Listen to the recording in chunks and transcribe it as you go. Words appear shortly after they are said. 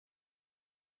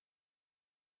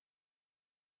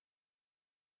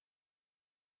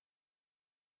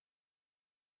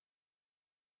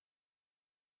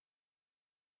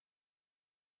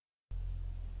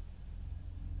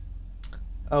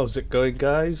How's it going,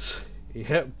 guys?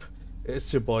 Yep,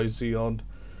 it's your boy Xeon,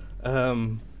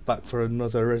 back for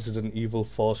another Resident Evil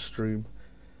 4 stream.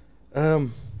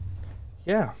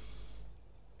 Yeah,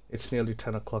 it's nearly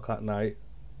 10 o'clock at night,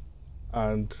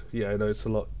 and yeah, I know it's a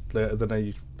lot later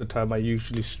than the time I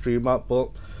usually stream at, but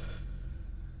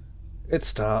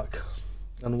it's dark,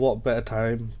 and what better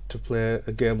time to play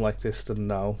a game like this than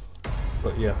now?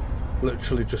 But yeah,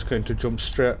 literally just going to jump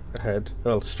straight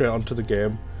onto the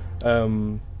game.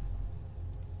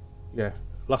 Yeah,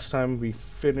 last time we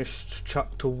finished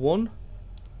chapter 1,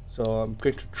 so I'm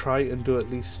going to try and do at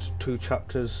least 2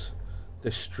 chapters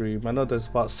this stream. I know there's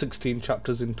about 16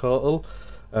 chapters in total.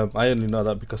 I only know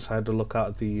that because I had to look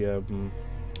at the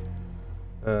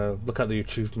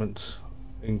achievements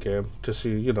in game to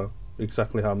see, you know,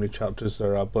 exactly how many chapters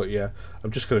there are. But yeah,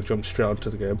 I'm just going to jump straight onto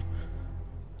the game.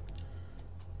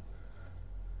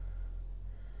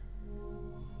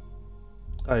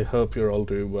 I hope you're all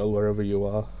doing well wherever you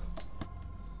are.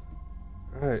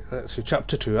 Right, let's see.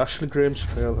 Chapter 2. Ashley Graham's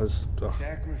trail has...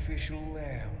 Sacrificial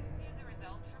lamb.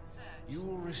 You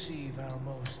will receive our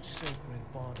most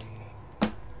sacred body.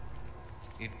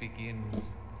 It begins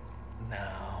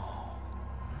now.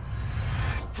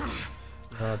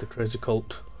 Ah, the crazy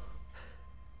cult.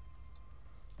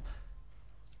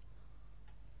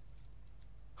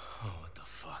 Oh, what the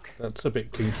fuck? That's a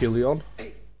bit kinky, Leon.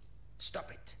 Hey, stop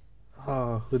it.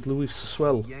 Ah, with Luis as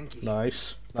well. Yankee.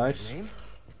 Nice, nice. Name?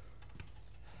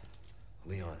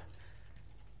 Leon.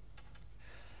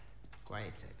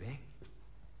 Quiet type, eh?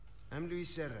 I'm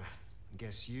Luis Serra.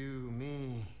 Guess you,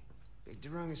 me, picked the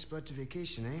wrong spot to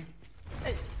vacation, eh?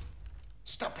 Hey,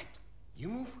 stop it. You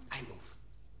move, I move.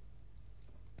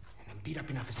 And I'm beat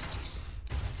up enough as it is.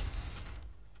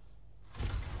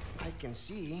 I can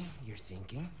see you're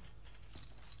thinking.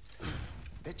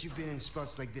 Bet you've been in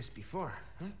spots like this before,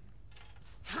 huh?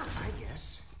 I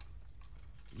guess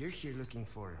you're here looking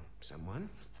for someone.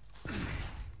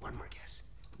 One more guess.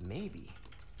 Maybe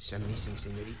some missing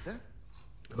señorita?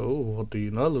 Oh, what do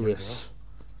you know, Luis?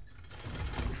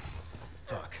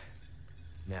 Talk.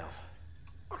 Now.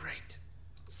 All right.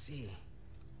 See,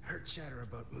 heard chatter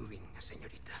about moving a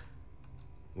señorita.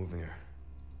 Moving her.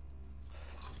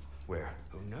 Where?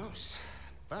 Who knows?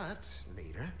 But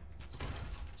later,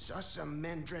 saw some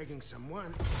men dragging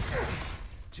someone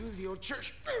to the old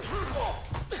church.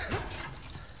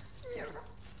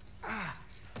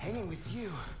 Hanging with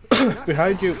you.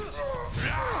 Behind you.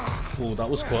 Oh, that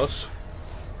was close.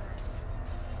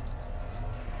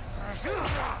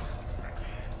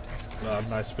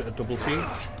 Nice bit of double team.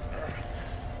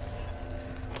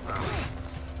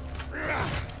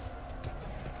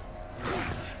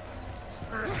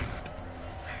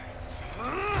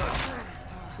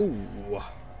 Ooh,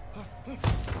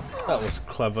 that was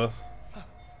clever.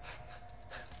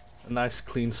 A nice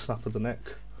clean snap of the neck.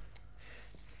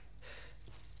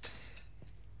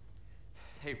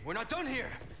 Hey, we're not done here!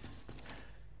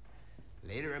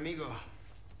 Later, amigo.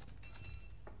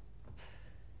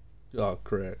 Oh,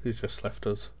 great. He's just left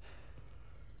us.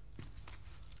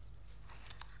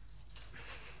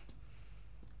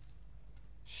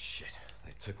 Shit,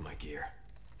 they took my gear.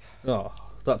 Oh,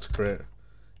 that's great.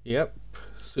 Yep,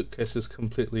 suitcase is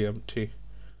completely empty.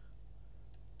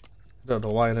 I don't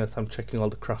know why on earth I'm checking all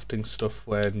the crafting stuff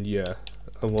when, yeah,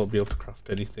 I won't be able to craft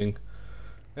anything.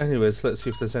 Anyways, let's see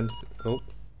if there's anything. Oh,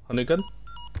 honey gun?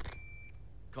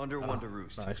 Condor one to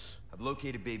roost. Nice. I've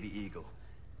located baby eagle.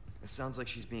 It sounds like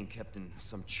she's being kept in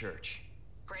some church.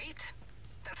 Great.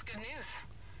 That's good news.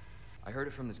 I heard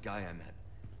it from this guy I met.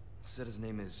 Said his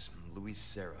name is Luis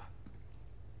Serra.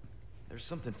 There's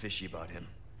something fishy about him.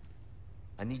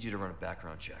 I need you to run a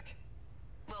background check.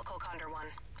 We'll call Condor 1.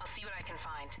 I'll see what I can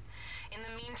find. In the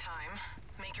meantime,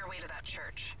 make your way to that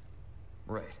church.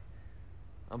 Right.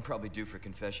 I'm probably due for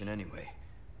confession anyway.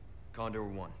 Condor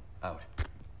 1, out.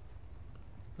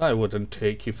 I wouldn't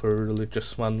take you for a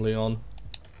religious man, Leon.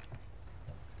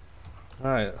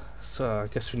 Alright, so I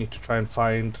guess we need to try and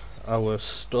find our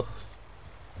stuff.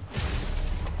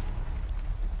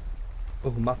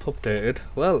 Oh, map updated.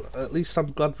 Well, at least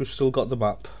I'm glad we've still got the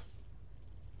map.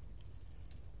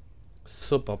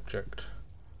 Sub-object.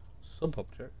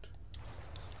 Sub-object.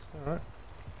 Alright.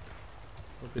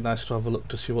 It'd be nice to have a look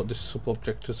to see what this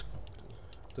sub-object is.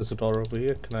 There's a door over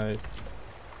here. Can I...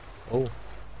 Oh,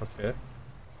 okay.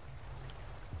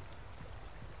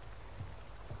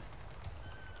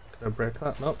 Can I break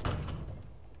that? Nope.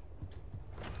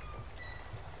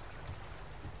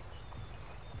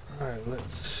 Alright,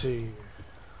 let's see.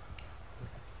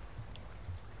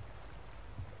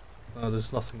 Oh,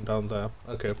 there's nothing down there.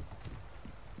 Okay.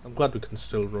 I'm glad we can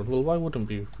still run. Well, why wouldn't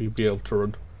we be able to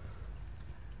run?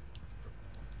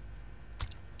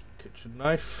 kitchen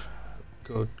knife.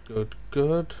 Good, good,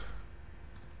 good.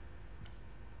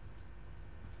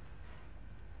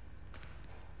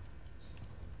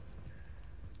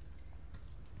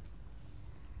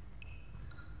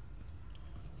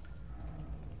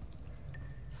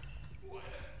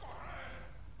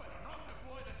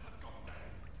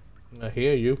 I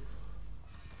hear you.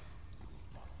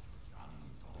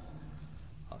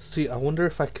 See, I wonder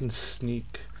if I can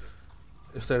sneak.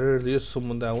 If there really is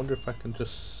someone there, I wonder if I can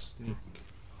just sneak.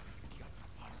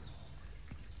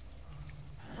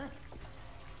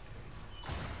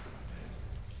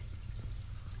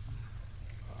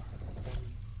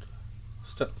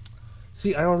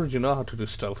 See, I already know how to do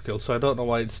stealth kills, so I don't know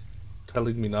why it's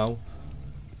telling me now.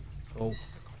 Oh.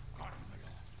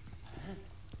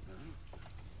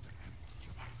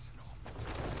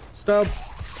 Stab!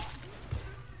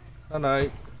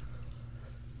 Night.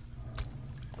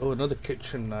 Oh, another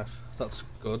kitchen knife. That's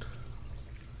good.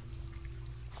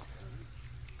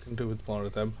 Can do with more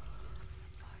of them.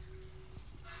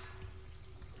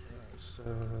 Is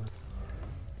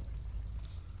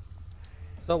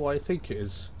that what I think it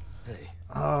is? Hey.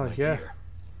 Ah, yeah. Gear.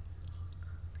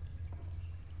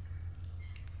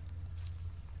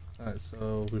 Right,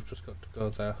 so we've just got to go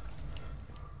there.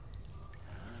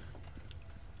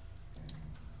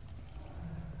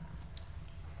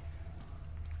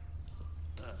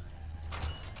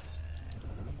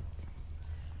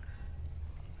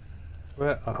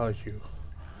 Where are you?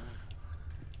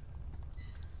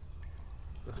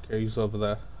 Okay, he's over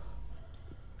there.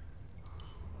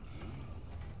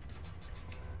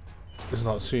 He's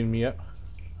not seen me yet.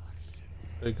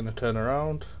 Are you gonna turn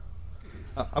around?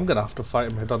 I'm gonna have to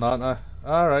fight him head on, aren't I?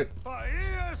 Alright.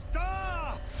 Right.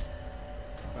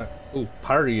 Ooh,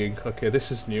 parrying. Okay,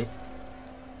 this is new.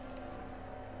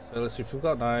 So let's see if we've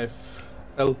got knife.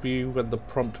 LB, when the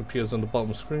prompt appears on the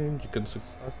bottom screen,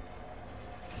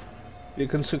 you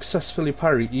can successfully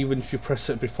parry even if you press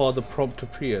it before the prompt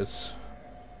appears.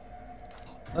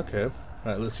 Okay.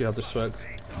 Right, let's see how this works.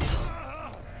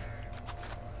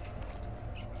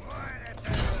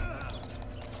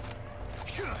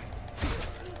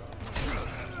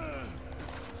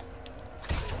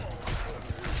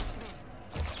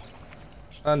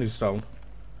 And he's down.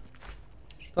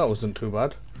 That wasn't too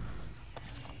bad.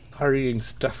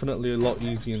 Parrying's definitely a lot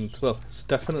easier, and well, it's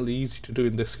definitely easy to do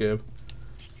in this game.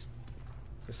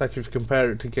 It's like if you compare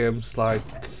it to games like,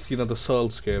 you know, the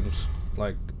Souls games,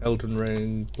 like Elden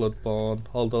Ring, Bloodborne,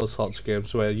 all those sorts of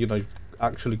games where, you know, you've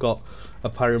actually got a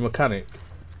parry mechanic.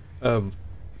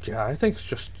 Yeah, I think it's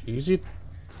just easy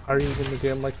parrying in a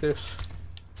game like this.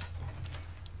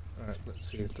 Alright, let's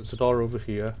see, there's a door over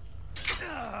here.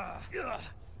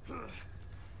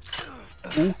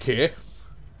 Okay.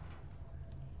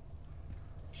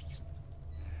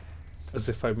 As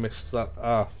if I missed that.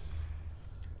 Ah.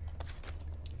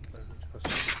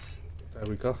 There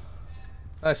we go.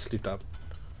 Nicely done.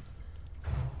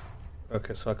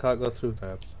 Okay, so I can't go through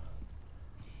there.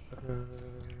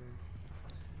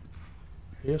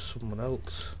 Here's someone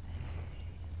else.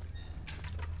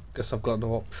 Guess I've got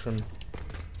no option.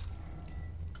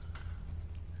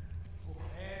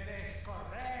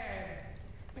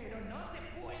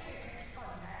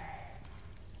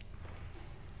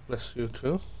 Bless you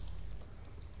too.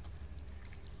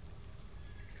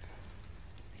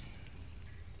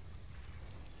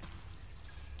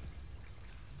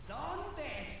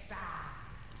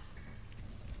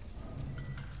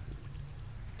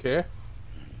 Okay. I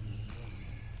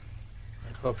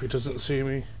hope he doesn't see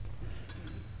me.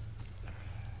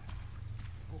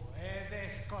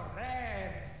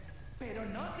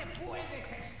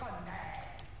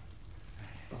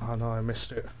 Oh no, I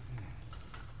missed it.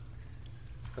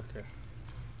 Okay.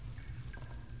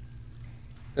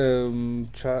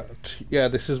 Chat. Yeah,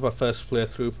 this is my first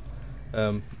playthrough.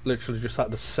 Literally just at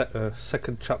the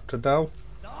second chapter now.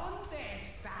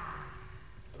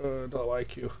 I don't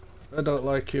like you. I don't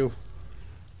like you.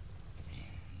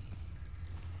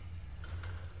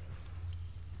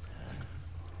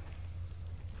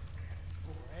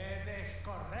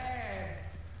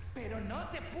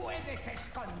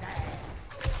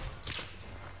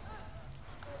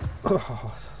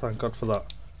 Oh, thank God for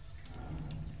that.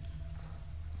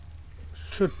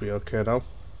 Should be okay now.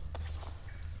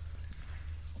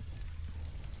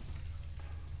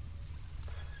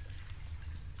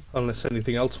 Unless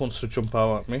anything else wants to jump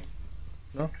out at me.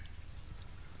 No?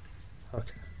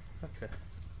 Okay. Okay.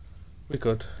 We're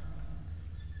good.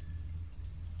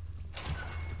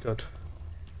 We're good.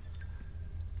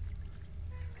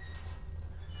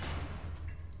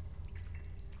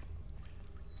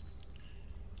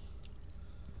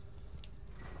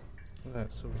 Right,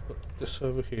 so we've got this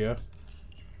over here.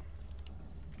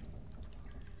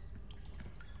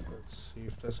 Let's see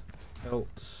if there's anything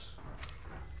else.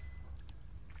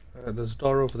 There's a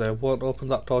door over there. Won't open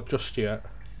that door just yet.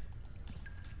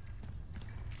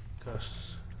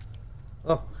 Because...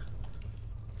 Oh!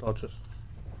 Door just...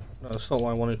 No, that's not what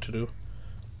I wanted to do.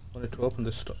 I wanted to open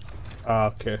this stuff. Ah,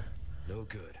 okay. No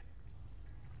good.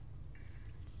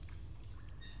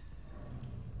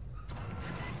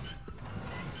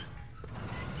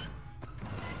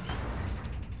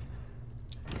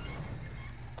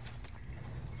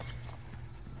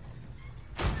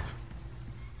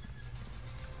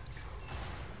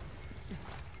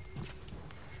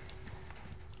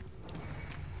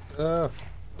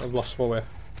 I've lost my way.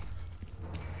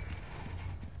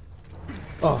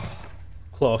 Oh,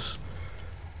 close.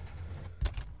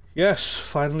 Yes,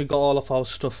 finally got all of our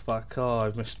stuff back.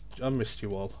 Oh, I missed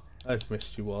you all. I've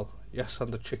missed you all. Yes,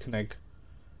 and the chicken egg.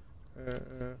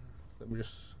 Let me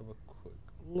just have a quick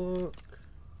look.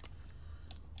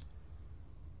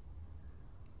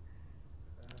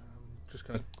 Just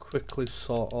gonna quickly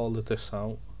sort all of this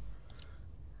out.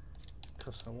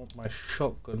 Because I want my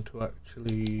shotgun to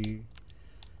actually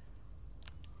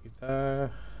be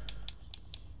there.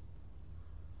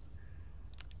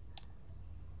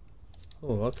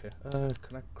 Oh, okay.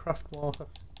 Can I craft more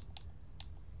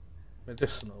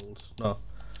medicinals? No.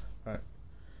 Right.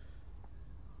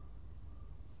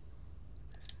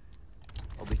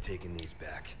 I'll be taking these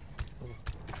back.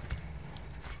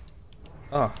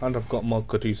 Ah, and I've got more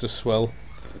goodies as well.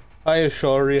 Hiya,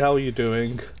 Shori, how are you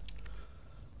doing?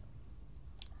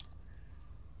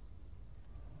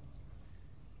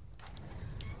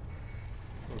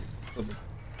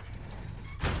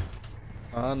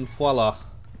 And voila.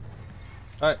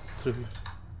 Right, through.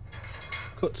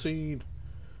 Cutscene.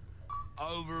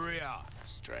 Over here,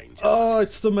 stranger. Oh,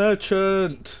 it's the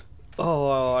merchant!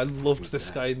 Oh, I loved this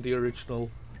guy in the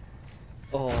original.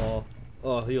 Oh,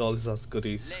 he always has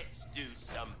goodies. Let's do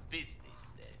some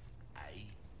business then, eh?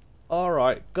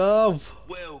 Alright, Gov!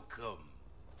 Welcome.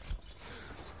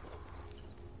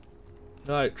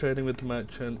 Right, trading with the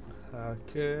merchant.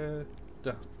 Okay.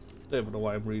 Don't even know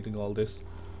why I'm reading all this.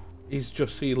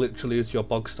 He literally is your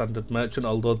bog standard merchant,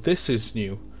 although this is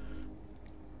new.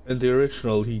 In the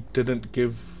original, he didn't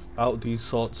give out these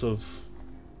sorts of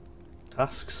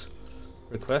tasks,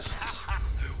 requests.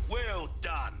 Well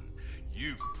done.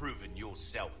 You've proven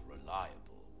yourself reliable.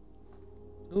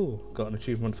 Ooh, got an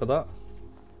achievement for that.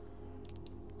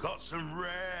 Got some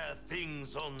rare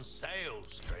things on sale,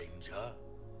 stranger.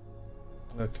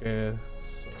 Okay,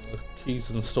 so keys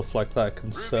and stuff like that I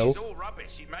can sell. Ruby's all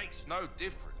rubbish, it makes no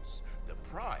difference. The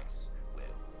price, well,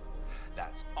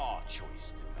 that's our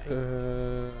choice to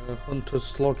make.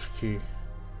 Hunter's Lodge key.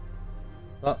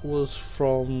 That was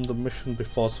from the mission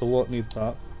before, so won't need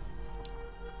that.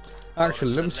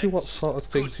 Actually, let me see what sort of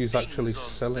things he's actually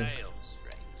selling.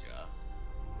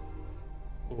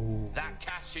 Ooh. That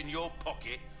cash in your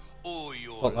pocket or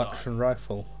your Bolt action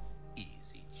rifle.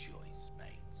 Easy choice,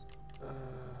 mate.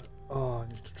 Oh, I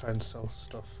need to try and sell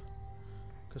stuff.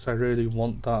 Because I really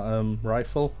want that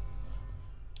rifle.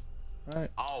 Right.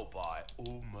 I'll buy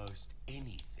almost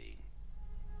anything.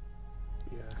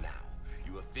 Yeah. Now,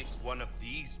 you affix one of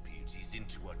these beauties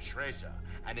into a treasure,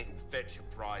 and it will fetch a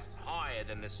price higher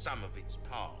than the sum of its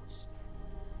parts.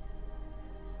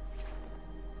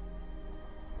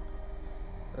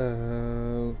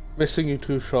 Missing You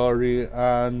Too, Shori,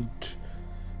 and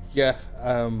yeah,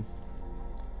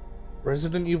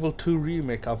 Resident Evil 2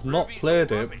 Remake. I've not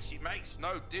played it, It makes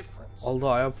no difference. although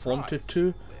I have wanted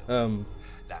to.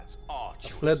 That's our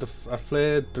choice. I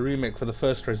played the remake for the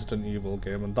first Resident Evil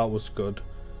game, and that was good.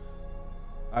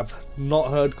 I've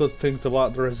not heard good things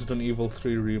about the Resident Evil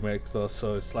 3 remake though,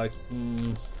 so it's like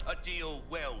A deal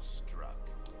well struck.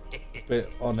 a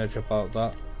bit on edge about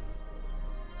that.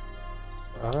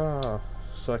 Ah,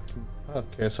 so I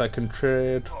can so I can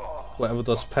trade whatever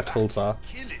those petals are.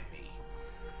 Killing me.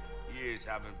 Years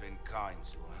haven't been kind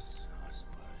to us, I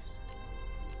suppose.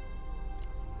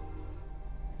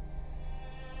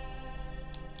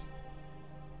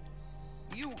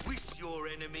 You wish your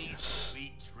enemies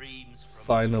sweet dreams from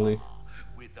Finally. afar,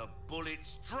 with a bullet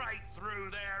straight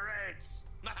through their heads.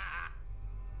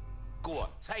 Go on,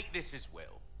 take this as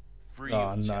well. Free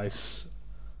Ah, of charge. nice.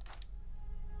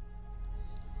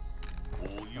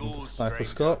 All yours, Sniper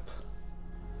stranger. scope.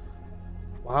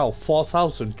 Wow,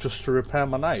 4,000 just to repair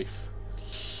my knife.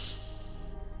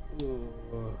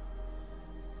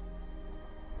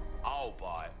 I'll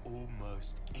buy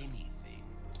almost anything.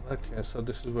 Okay, so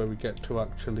this is where we get to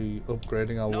actually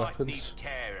upgrading our Knife needs weapons.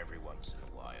 care every once in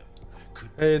a while. Could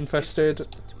Hey, be the infested.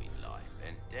 difference between life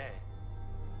and death.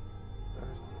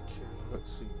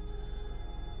 let's see.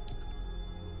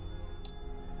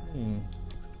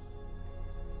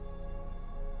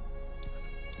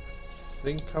 I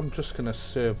think I'm just gonna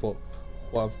save up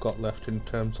what I've got left in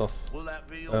terms of Will that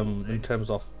be all in terms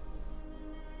of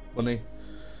money.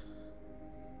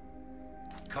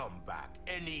 Come back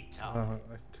anytime.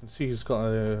 I can see he's got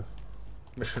a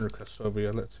mission request over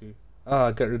here. Let's see.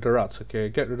 Ah, get rid of the rats. Okay,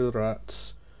 get rid of the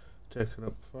rats. Take it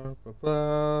up. Blah, blah,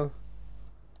 blah.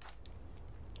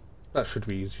 That should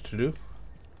be easy to do.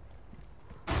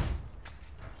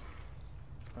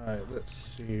 Alright, let's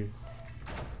see.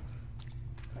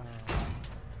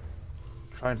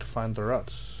 Trying to find the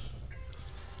rats.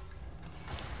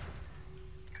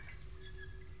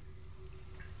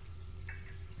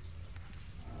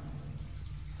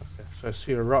 Okay, so I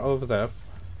see a rat over there.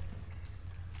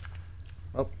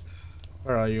 Oh,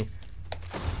 where are you?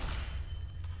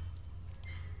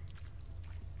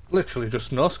 Literally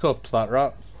just no-scoped that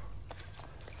rat.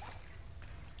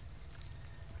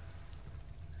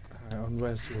 Alright, and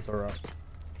where's the other rat?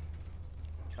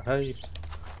 Hey,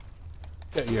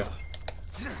 get you.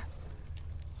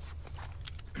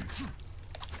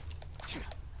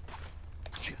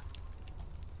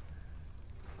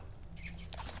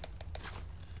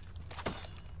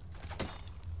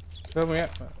 Come here.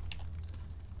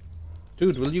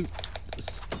 Dude, will you...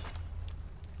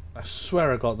 I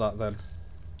swear I got that then.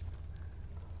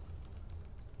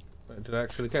 Wait, did I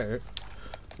actually get it?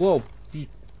 Whoa! You...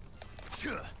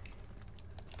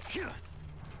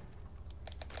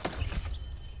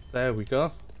 There we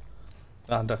go.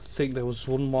 And I think there was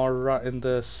one more rat in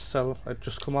the cell I'd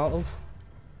just come out of.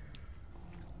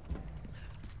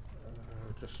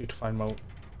 Just need to find my...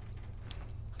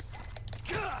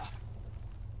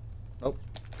 Nope.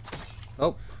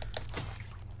 Nope.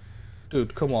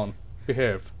 Dude, come on.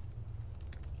 Behave.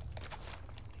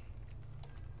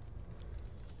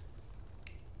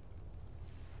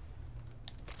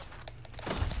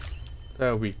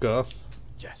 There we go.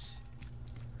 Yes.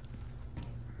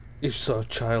 He's so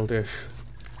childish.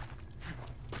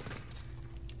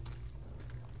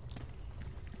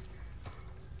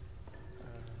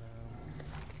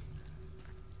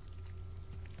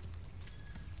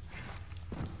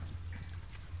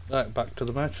 Right, back to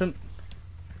the merchant.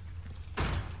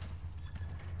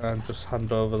 And just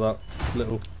hand over that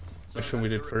little mission we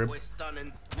did for him. Well,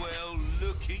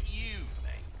 look at you,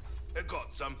 mate. I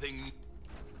got something.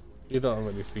 You don't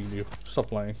have anything new.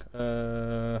 Stop lying.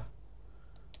 Okay.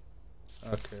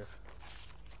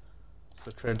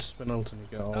 So trade spinels and you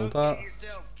get all that.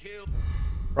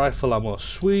 Rifle ammo,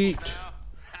 sweet.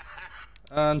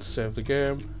 And save the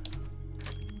game.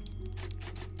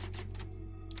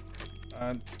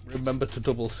 And remember to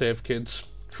double save, kids.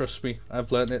 Trust me,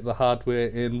 I've learned it the hard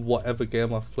way in whatever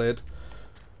game I've played.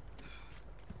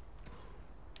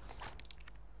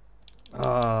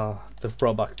 Ah, they've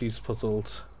brought back these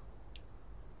puzzles.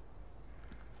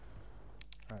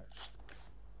 Right.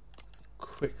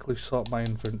 Quickly sort my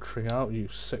inventory out, you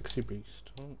sexy beast.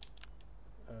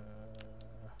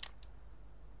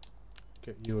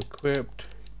 Get you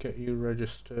equipped, get you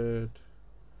registered.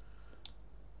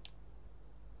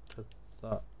 To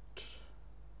that.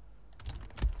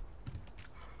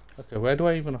 Okay, where do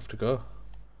I even have to go?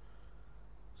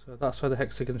 So that's where the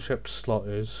hexagon shaped slot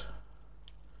is.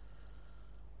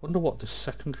 Wonder what the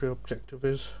secondary objective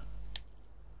is.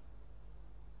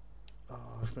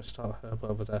 Oh, I've missed out herb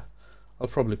over there. I'll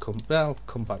probably come. Yeah, I'll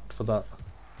come back for that.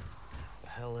 The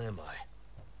hell am I?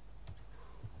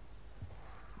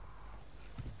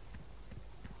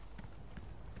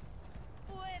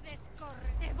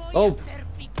 Oh!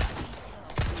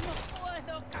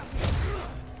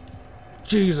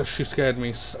 Jesus, she scared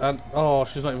me. And oh,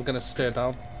 she's not even gonna stay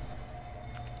down.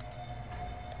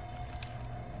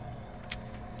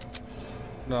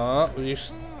 No, you.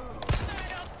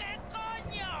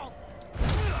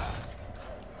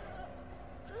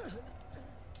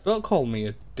 Don't call me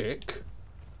a dick.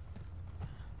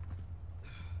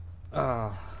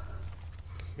 Ah.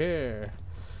 Okay.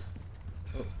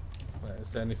 Oh, wait, is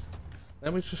there anything?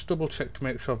 Let me just double check to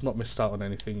make sure I've not missed out on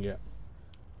anything yet.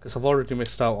 Because I've already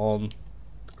missed out on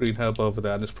the green herb over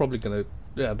there, and it's probably gonna,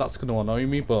 yeah, that's gonna annoy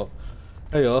me, but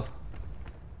hey yo.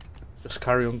 Just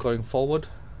carry on going forward.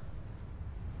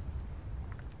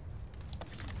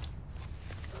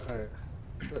 Alright,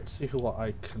 let's see what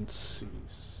I can see.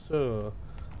 So,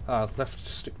 left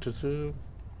stick to zoom.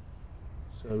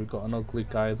 So we got an ugly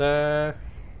guy there.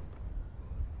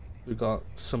 We got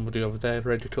somebody over there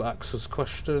ready to ask us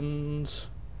questions.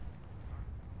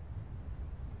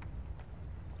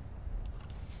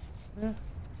 Yeah.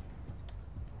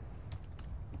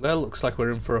 Well, looks like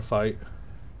we're in for a fight.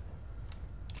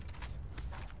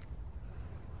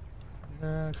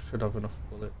 Should have enough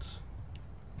bullets.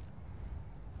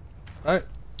 Right.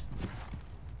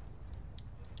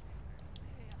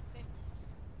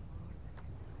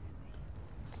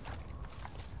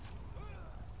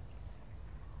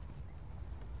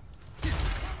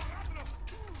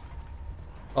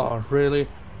 Oh, really?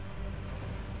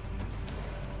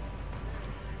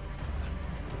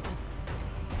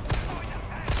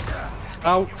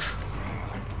 Ouch!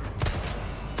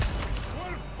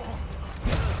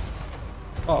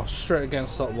 Oh, straight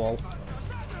against that wall.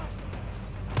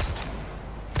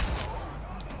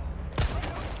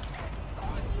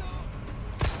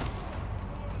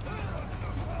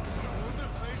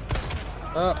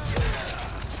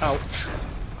 Ouch.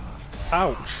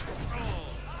 Ouch.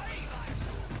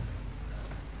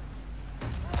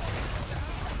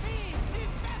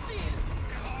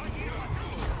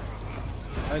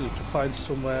 I need to find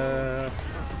somewhere.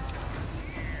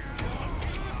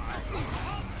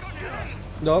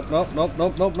 Nope, nope, nope,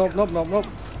 nope, nope, nope, nope, nope, nope.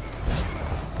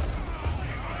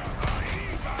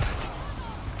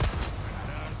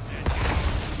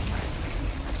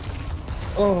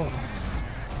 Oh.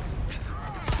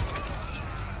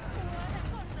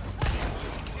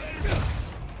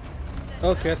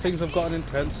 Okay, things have gotten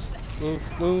intense.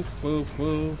 Move, move, move,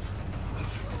 move.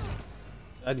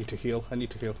 I need to heal, I need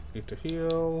to heal, need to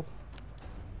heal.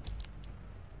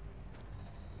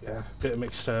 Yeah, bit of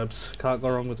mixed herbs. Can't go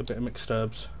wrong with a bit of mixed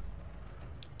herbs.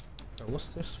 Oh, what's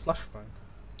this? Flashbang.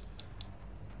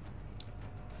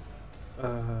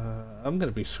 I'm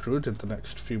gonna be screwed in the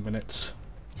next few minutes.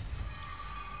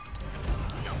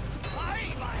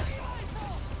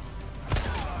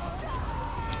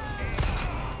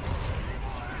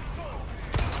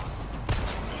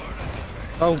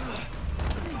 Oh.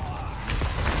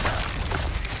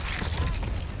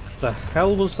 The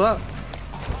hell was that?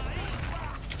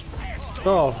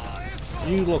 Oh,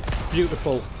 you look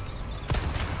beautiful.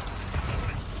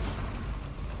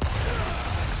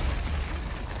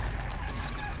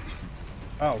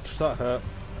 Ouch, that hurt.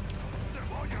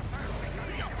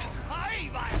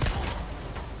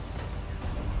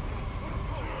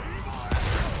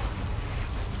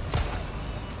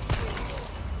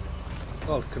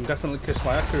 Well, can definitely kiss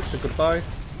my accuracy goodbye.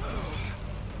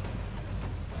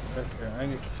 Okay, I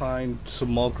need to find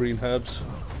some more green herbs.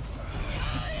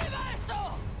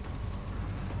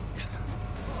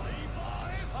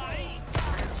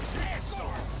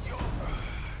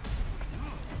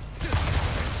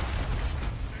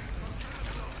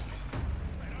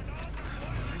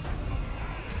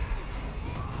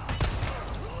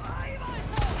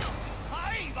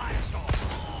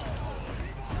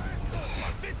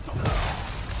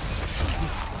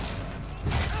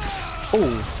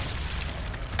 Oh!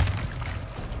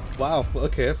 Wow,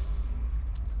 okay.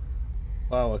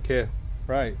 Wow, okay.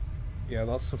 Right. Yeah,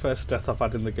 that's the first death I've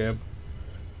had in the game.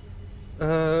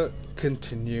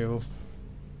 Continue.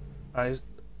 I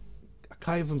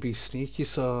can't even be sneaky,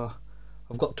 so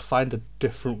I've got to find a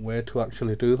different way to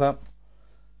actually do that.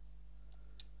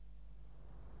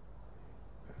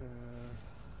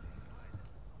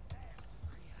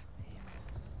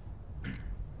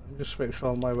 Just make sure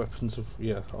all my weapons have,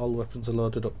 yeah, all the weapons are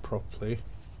loaded up properly.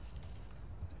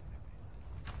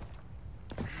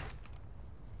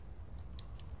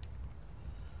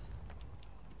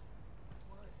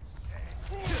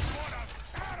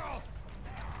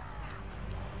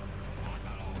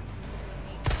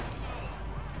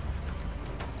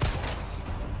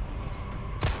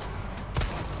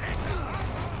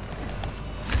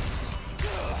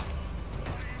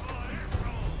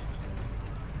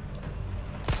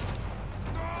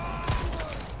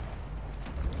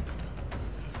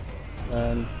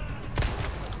 And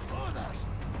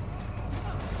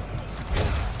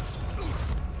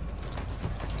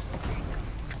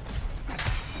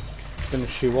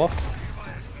finish you off.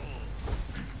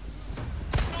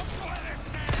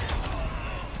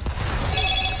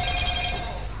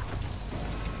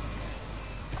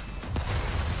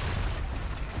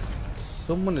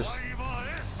 Someone is...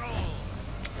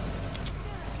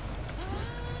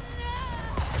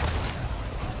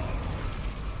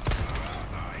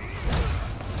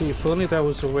 See, if only there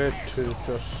was a way to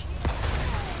just...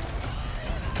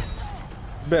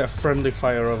 Bit of friendly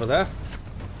fire over there.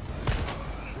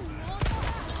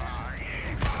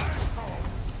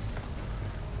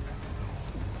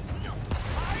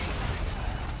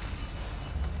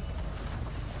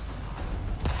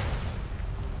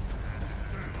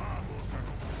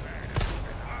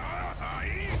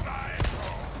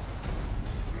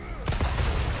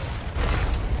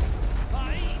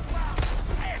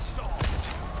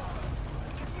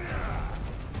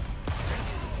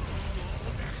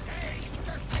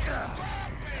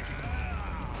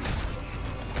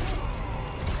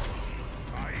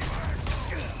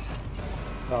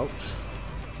 Ouch.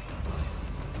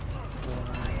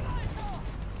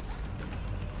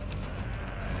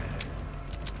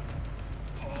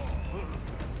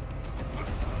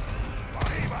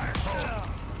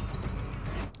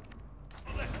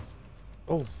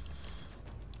 Oh.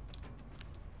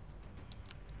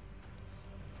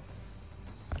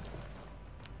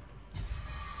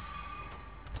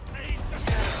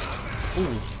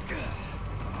 Ooh.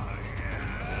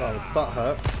 Oh, that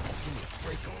hurt.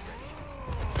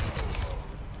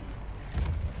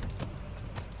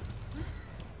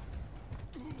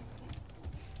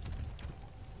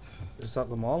 Is that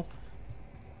them all?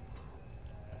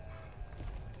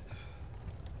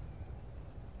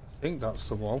 I think that's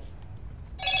them all.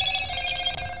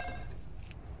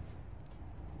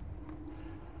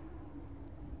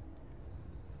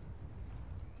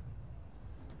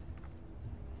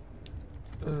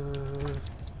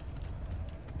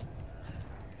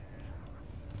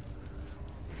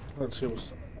 Let's see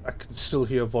what's... I can still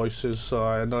hear voices, so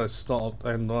I know it's not.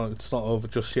 I know it's not over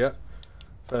just yet.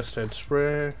 First aid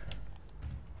spray.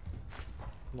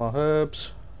 More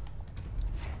herbs.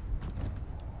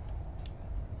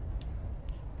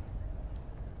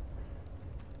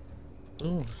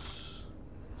 Oh,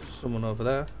 someone over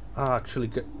there. I actually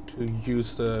get to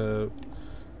use the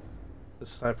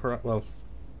sniper. Well,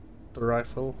 the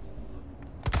rifle.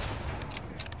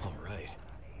 All right.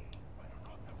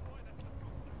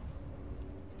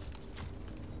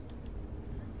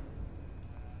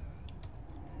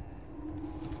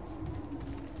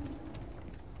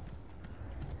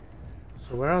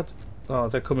 So where are they? Oh,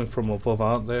 they're coming from above,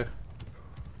 aren't they?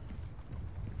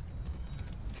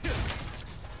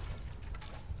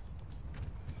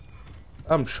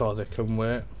 I'm sure they can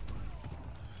wait.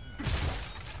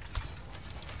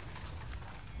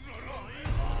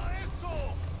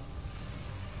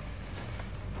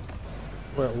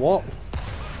 Wait, what?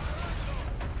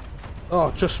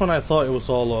 Oh, just when I thought it was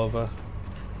all over.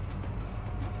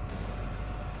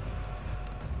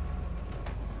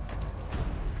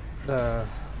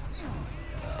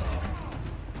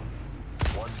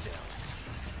 One down.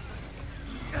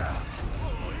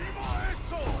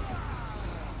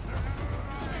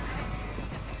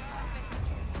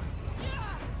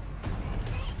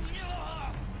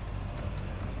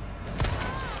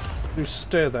 You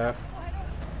stay there.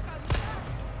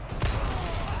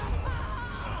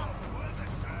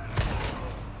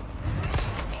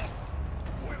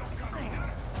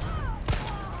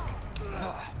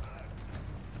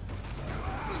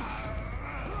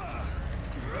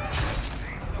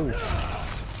 Ooh.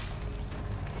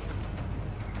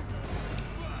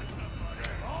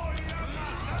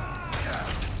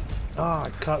 Ah, I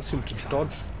can't seem to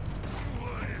dodge.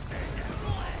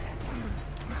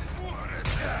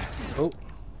 Oh.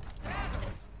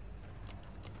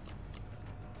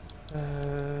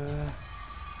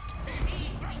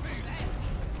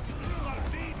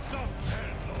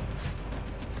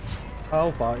 How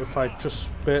about if I just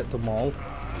bait them all?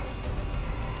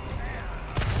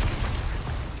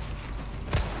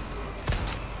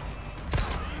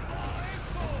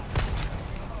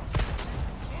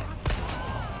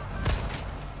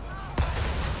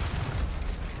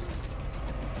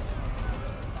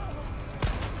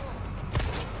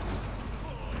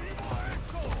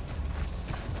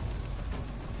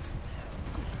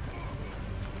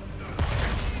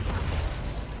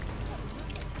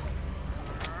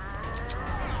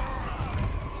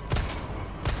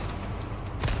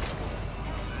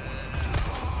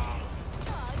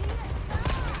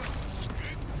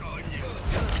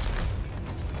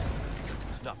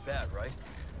 Not bad, right?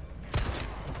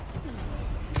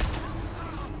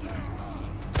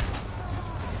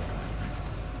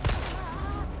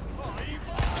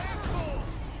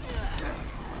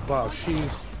 Wow, she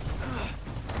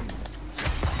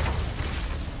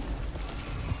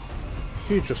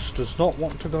just does not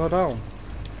want to go down.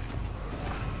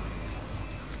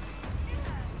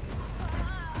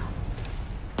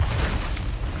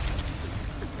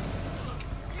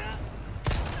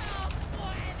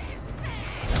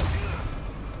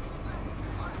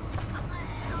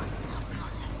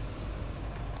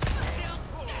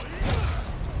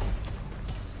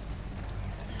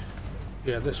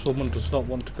 Yeah, this woman does not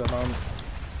want to go down.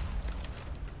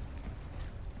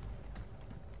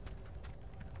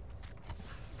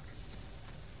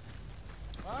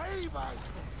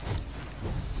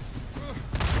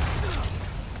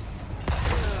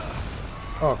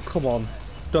 Oh, come on.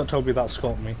 Don't tell me that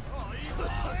scoped me.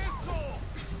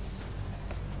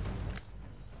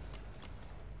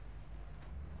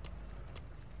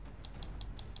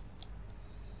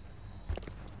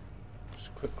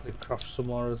 Just quickly craft some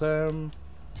more of them.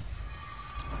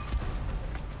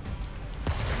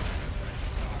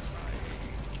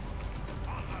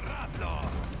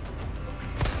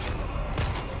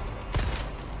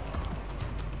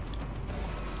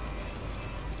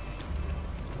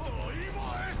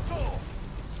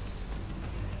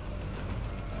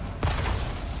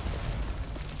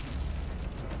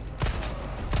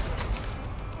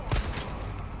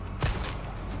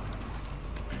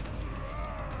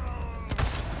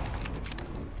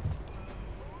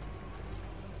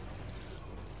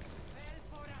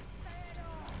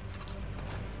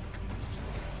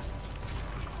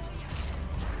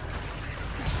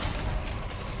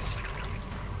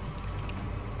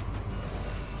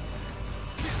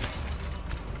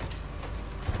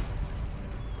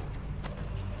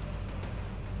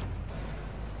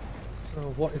 So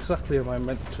what exactly am I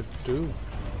meant to do?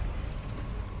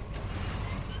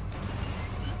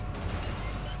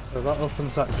 So that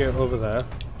opens that gate over there.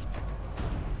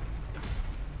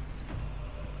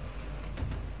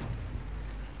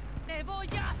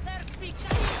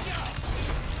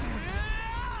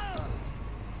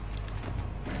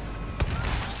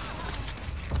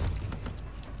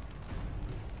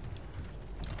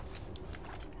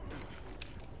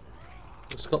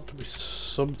 There's got to be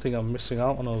something I'm missing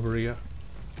out on over here.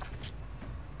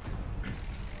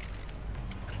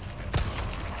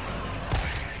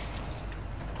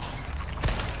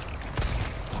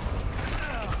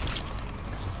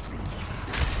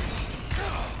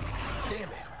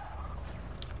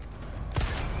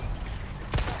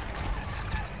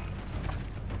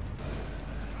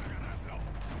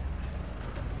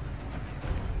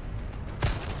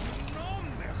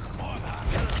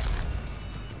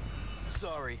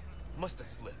 Sorry, must have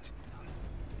slipped.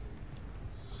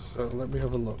 So let me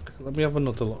have a look. Let me have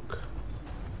another look.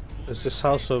 There's this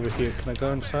house over here. Can I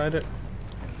go inside it?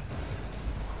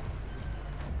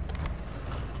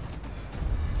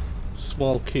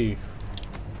 Small key.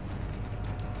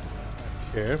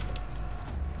 Okay.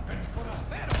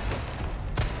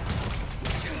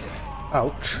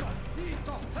 Ouch.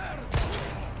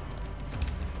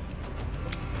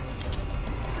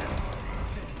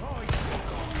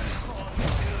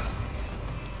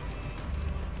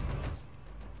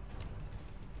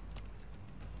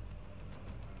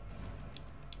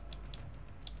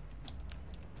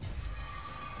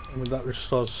 I mean, that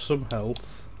restores some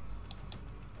health.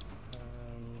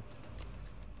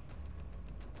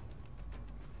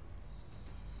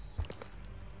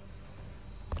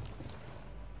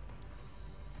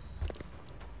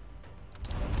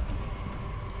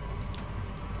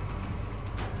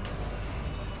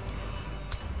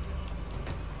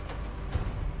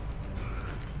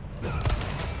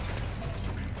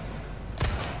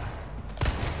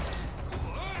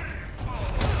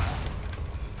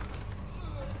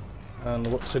 And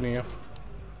what's in here?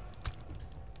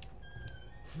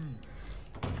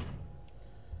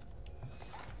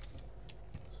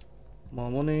 More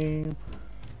money.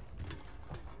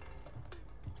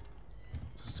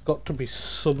 There's got to be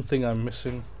something I'm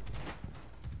missing.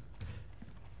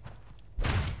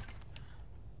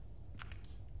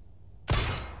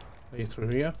 Are you through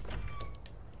here?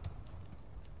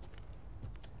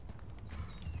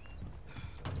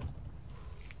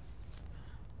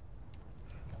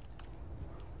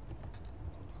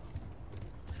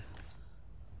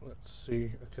 Let's see.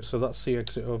 Okay, so that's the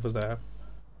exit over there.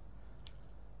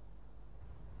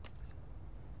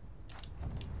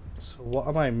 So what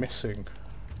am I missing?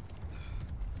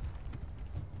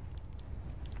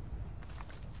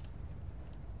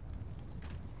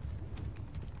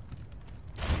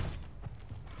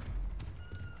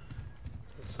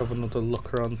 Let's have another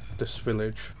look around this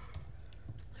village.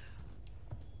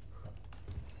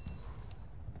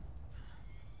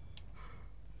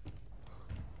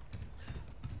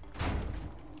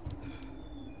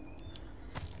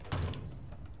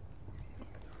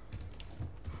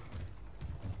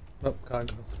 Nope,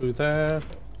 can't go through there.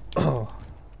 Oh.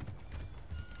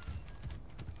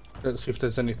 Let's see if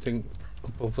there's anything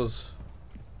above us.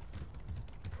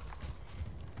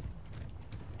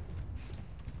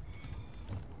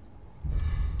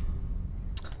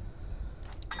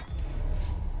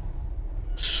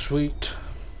 Sweet.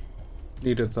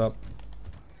 Needed that.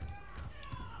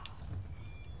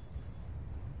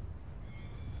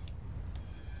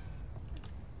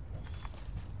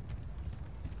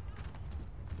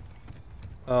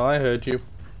 Oh, I heard you.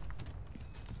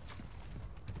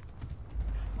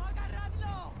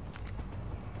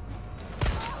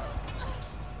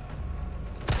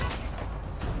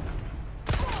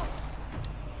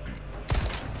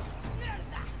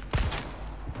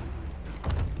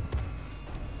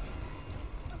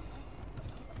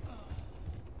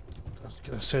 I was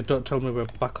gonna say, don't tell me we're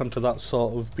back onto that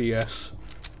sort of BS.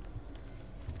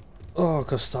 Oh,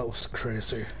 because that was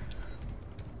crazy.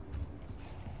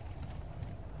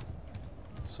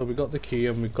 So we got the key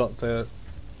and we got the...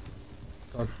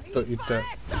 Oh, don't you dare.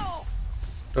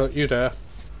 Don't you dare.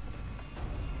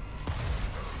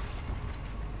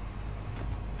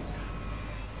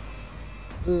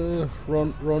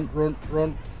 Run, run, run,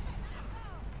 run.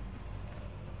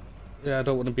 Yeah, I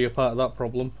don't want to be a part of that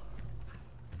problem.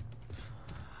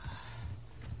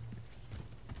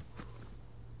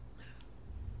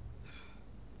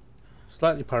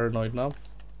 Slightly paranoid now.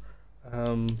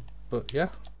 But yeah.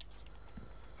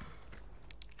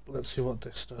 Let's see what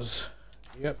this does.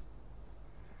 Yep.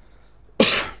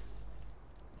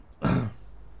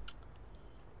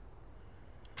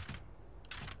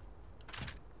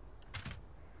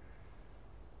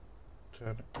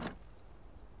 turn it.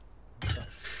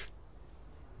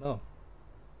 No.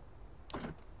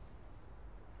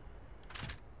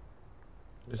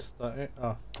 Is that it?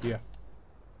 Ah, yeah.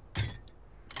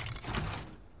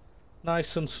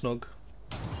 Nice and snug.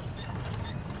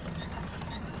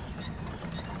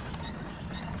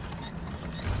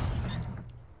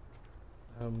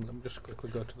 Let me just quickly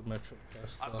go to the merchant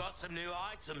first. I've got some new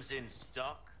items in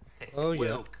stock. Oh yeah.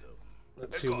 Welcome.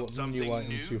 Let's I've see got what something new items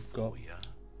new you've got. for ya.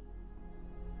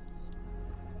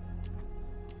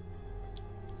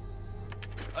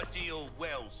 A deal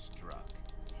well struck.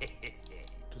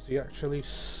 Does he actually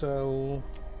sell?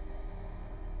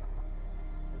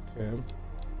 Okay.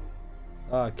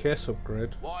 Ah, case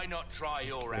upgrade. Why not try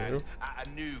your hand at a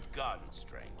new gun,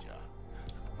 stranger?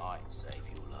 Might save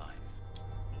your life.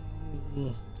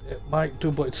 It might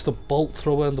do, but it's the bolt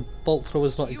thrower, and the bolt thrower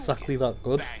is not You'll exactly get that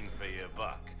good. Bang for your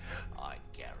buck, I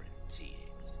guarantee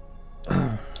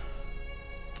it.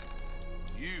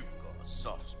 You've got a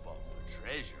soft spot for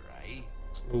treasure, eh?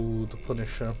 Ooh, the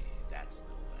Punisher. That's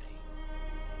the way.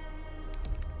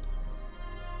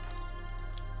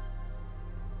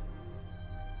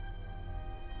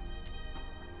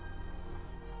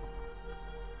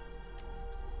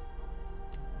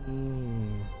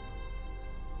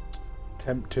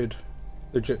 Tempted.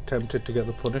 Legit tempted to get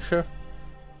the Punisher.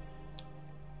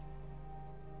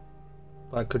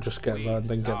 But I could just get that and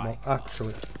then get more.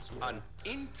 Actually, An I'm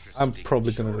interesting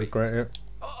probably going to choice. regret it.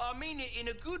 Oh, I mean it in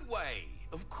a good way,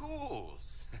 of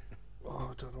course.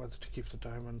 Oh, I don't know whether to keep the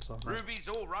diamonds on. Ruby's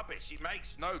all rubbish. It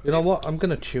makes no You know what? I'm difference.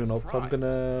 going to tune up. I'm going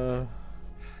to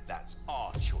That's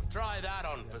our choice. Try that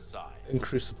on for size.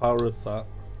 increase the power of that.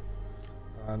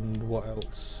 And what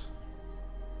else?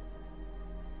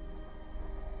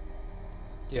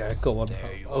 Yeah, go on.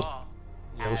 There you I'll, are.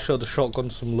 yeah, I'll show the shotgun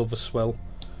some love as well.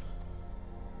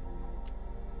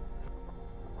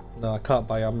 No, I can't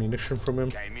buy ammunition from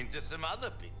him. Came into some other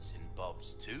bits and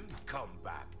bobs too. Come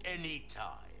back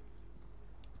anytime.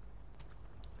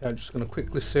 Yeah, I'm just going to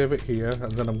quickly save it here,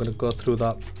 and then I'm going to go through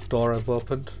that door I've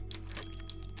opened.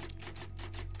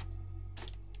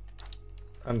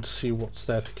 And see what's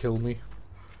there to kill me.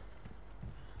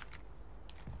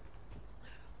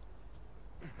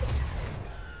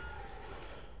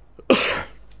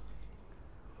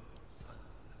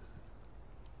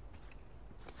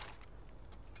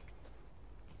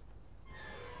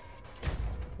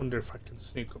 Wonder if I can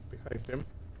sneak up behind him.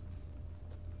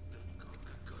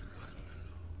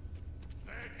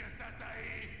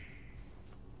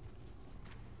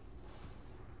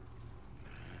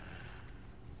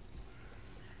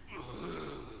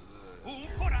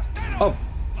 Oh!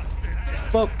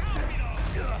 Fuck!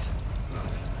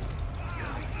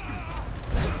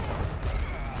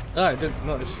 Ah, I didn't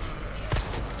notice.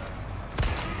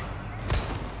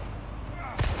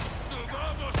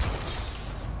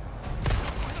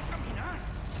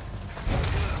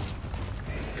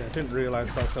 Yeah, I didn't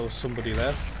realise that there was somebody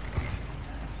there.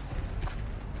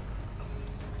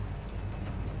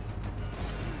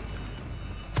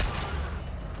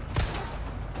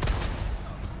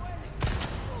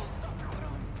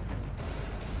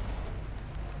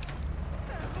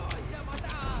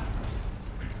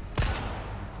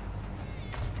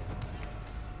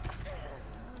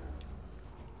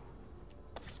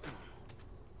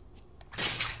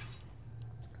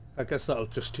 I guess that'll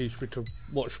just teach me to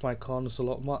watch my corners a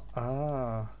lot more.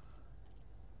 Ah.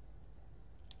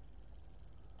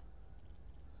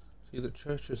 See, the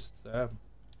church is there.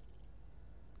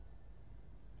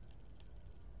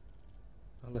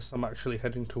 Unless I'm actually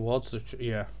heading towards the church.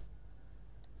 Yeah.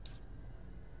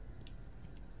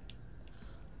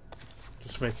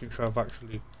 Just making sure I've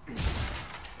actually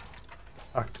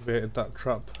activated that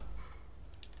trap.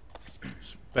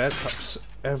 There's bear traps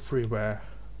everywhere.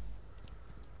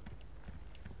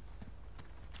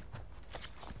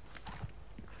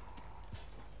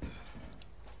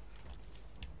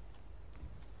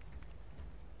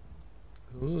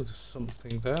 Ooh, there's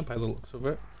something there by the looks of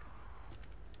it.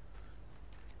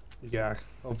 Yeah,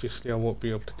 obviously I won't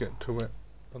be able to get to it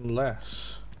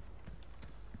unless...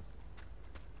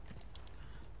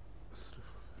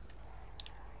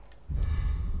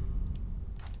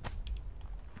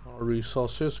 More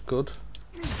resources, good.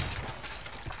 Did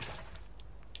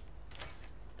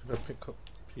I pick up...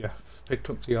 Yeah, picked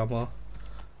up the ammo.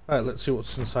 Alright, let's see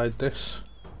what's inside this.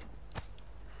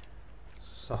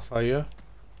 Sapphire.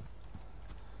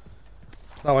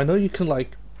 Now I know you can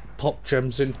like pop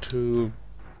gems into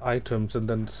items and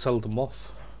then sell them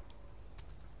off,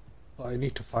 but I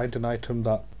need to find an item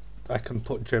that I can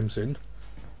put gems in.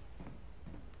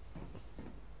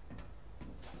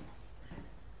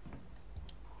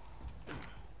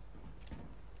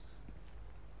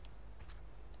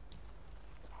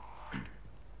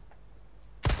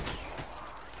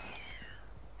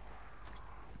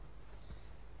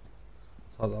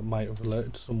 thought that might have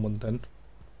alerted someone then.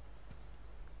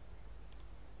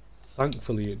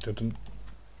 Thankfully it didn't.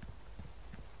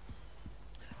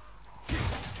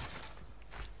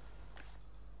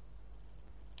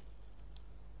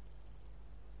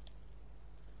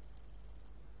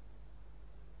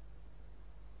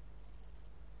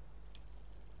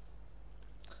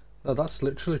 No, that's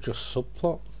literally just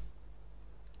subplot.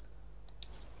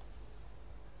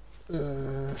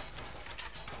 Right,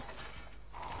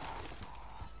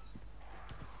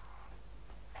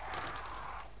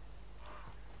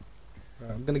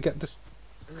 I'm gonna get this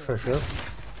treasure.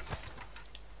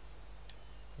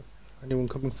 Anyone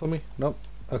coming for me? Nope.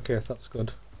 Okay, that's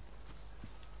good.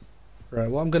 Right,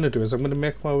 what I'm gonna do is I'm gonna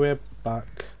make my way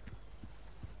back.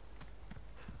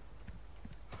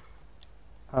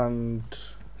 And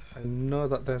I know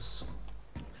that there's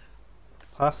a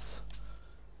path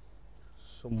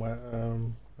somewhere,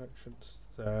 merchants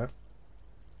there.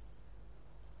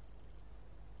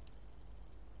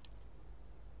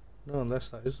 No, unless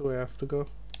that is the way I have to go.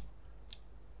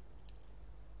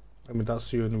 I mean, that's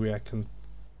the only way I can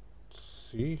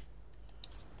see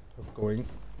of going.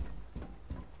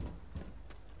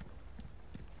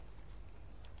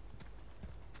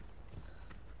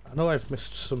 I know I've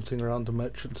missed something around the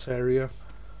merchants area.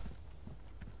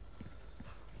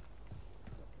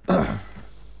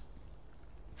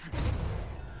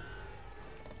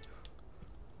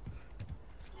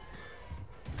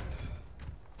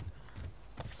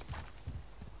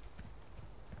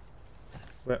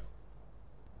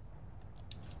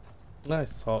 But I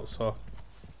thought so.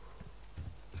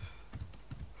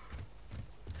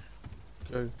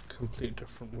 Go a complete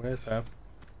different way there.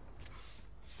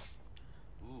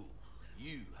 Ooh,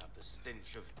 you have the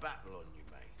stench of battle on you,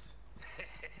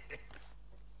 mate.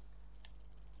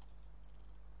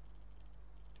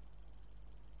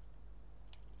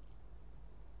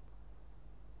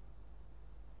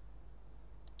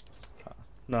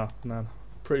 No, no.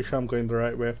 Pretty sure I'm going the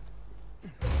right way.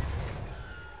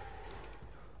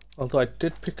 Although I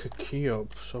did pick a key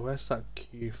up, so where's that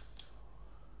key?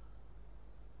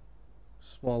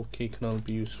 Small key can only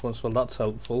be used once, well that's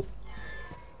helpful.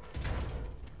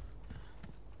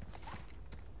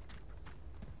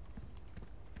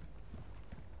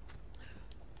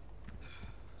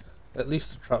 At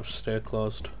least the traps stay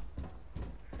closed.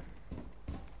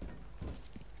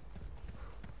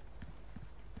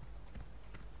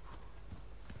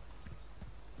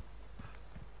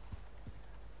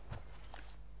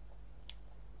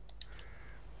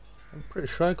 I'm pretty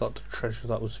sure I got the treasure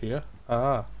that was here.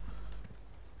 Ah.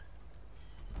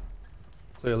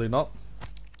 Clearly not.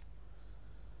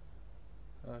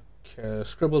 Okay,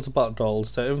 scribbles about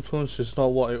dolls. Their influence is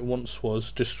not what it once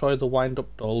was. Destroy the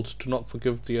wind-up dolls. Do not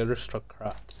forgive the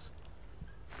aristocrats.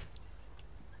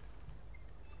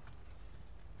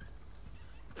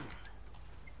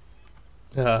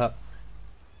 Haha.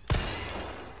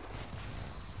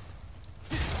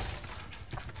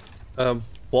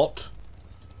 What?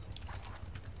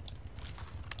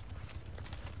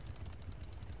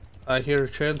 I hear a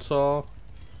chainsaw.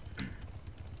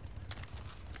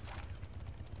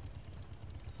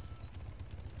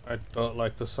 I don't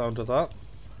like the sound of that.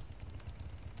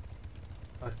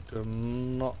 I do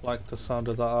not like the sound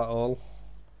of that at all.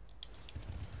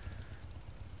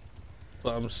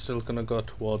 But I'm still gonna go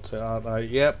towards it, aren't I?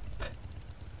 Yep.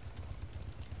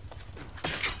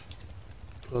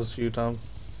 Close you down.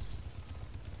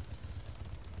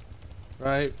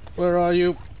 Right, where are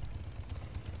you?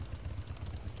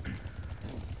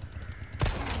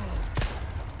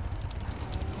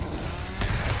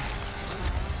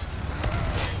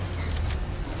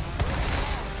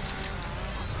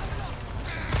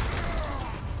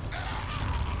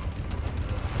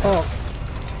 Oh.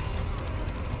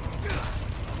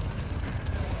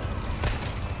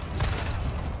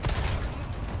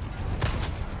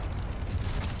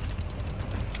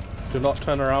 Do not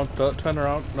turn around, don't turn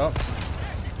around, no.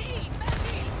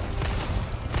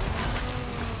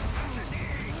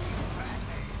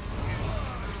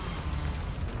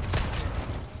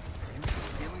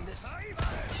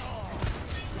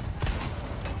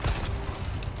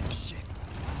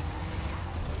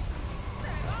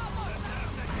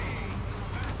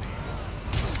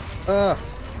 Ah.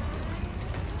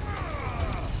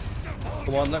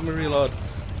 Come on, let me reload.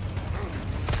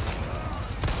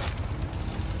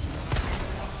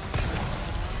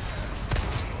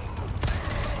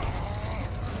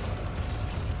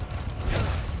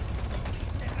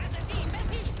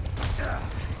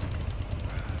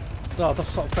 No,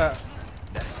 that's not fair.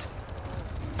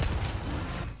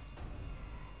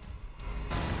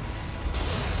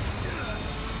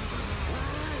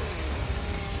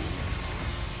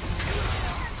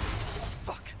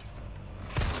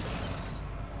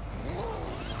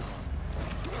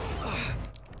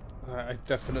 I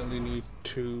definitely need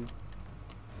to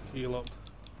heal up.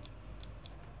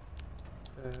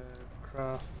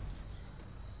 Craft.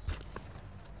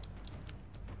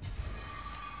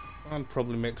 And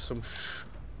probably make some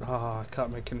I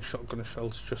can't make any shotgun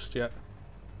shells just yet.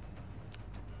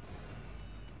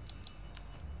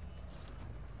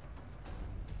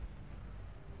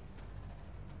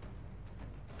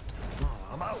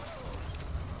 I'm out.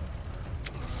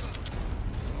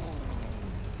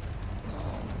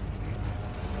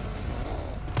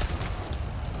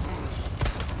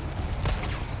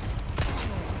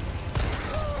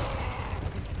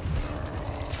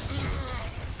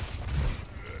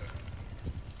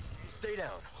 Stay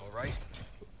down, all right?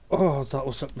 Oh, that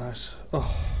wasn't nice.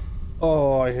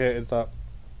 Oh, I hated that.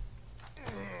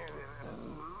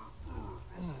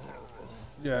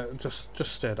 Yeah, just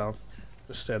stay down.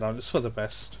 Just stay down. It's for the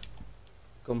best.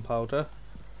 Gunpowder.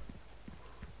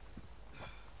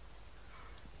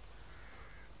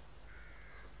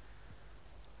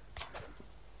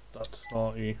 That's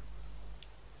naughty.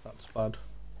 That's bad.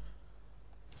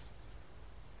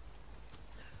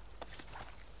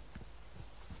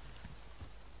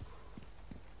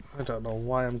 I don't know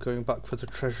why I'm going back for the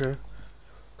treasure,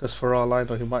 because for all I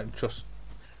know he might just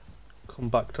come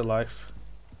back to life.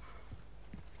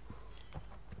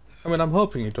 I mean, I'm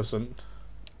hoping he doesn't,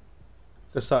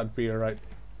 because that'd be a right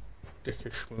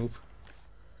dickish move.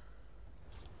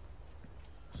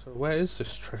 So where is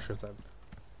this treasure then?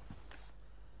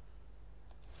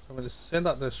 I mean, it's saying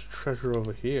that there's treasure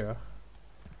over here,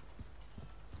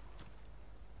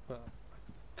 but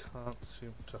I can't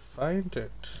seem to find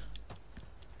it.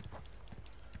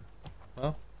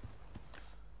 Well,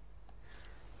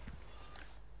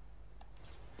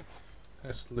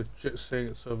 it's legit saying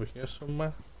it's over here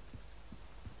somewhere,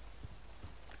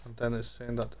 and then it's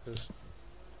saying that there's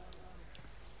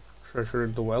treasure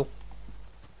in the well,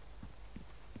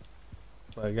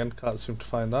 but again can't seem to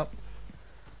find that.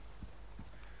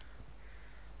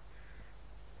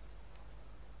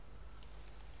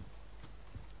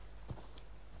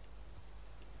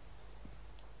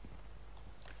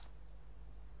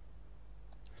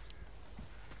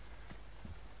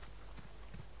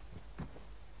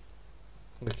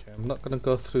 Okay, I'm not going to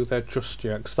go through there just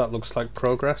yet because that looks like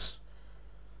progress.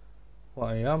 What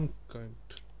I am going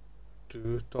to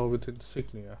do, door with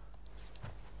insignia.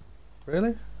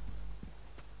 Really?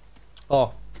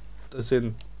 Oh, as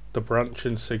in the branch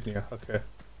insignia, okay.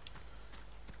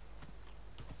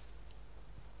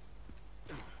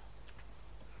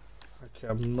 Okay,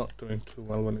 I'm not doing too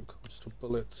well when it comes to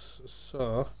bullets,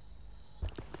 so...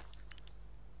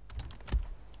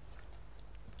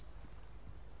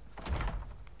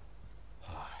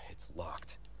 It's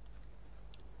locked.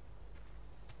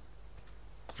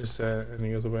 Is there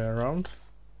any other way around?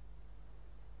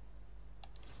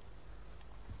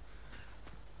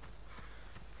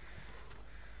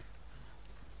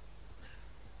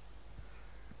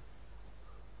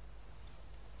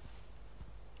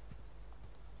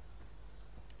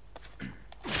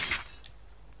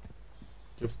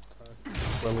 Give that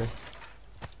Willie.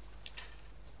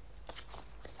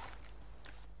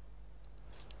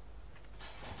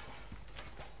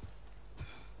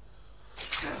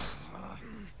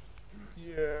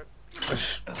 Yeah.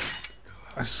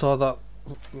 I saw that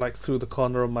like through the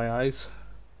corner of my eyes.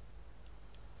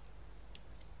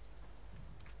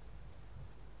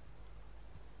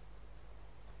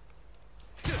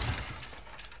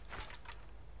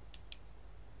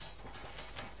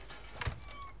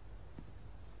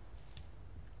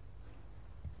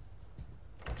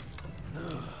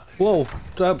 Whoa,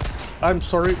 I'm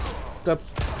sorry.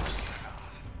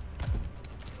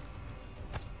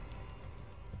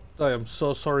 I am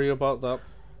so sorry about that.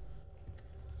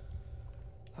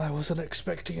 I wasn't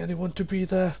expecting anyone to be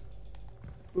there.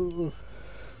 Ooh.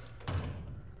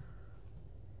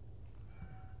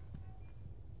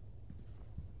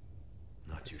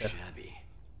 Not too shabby.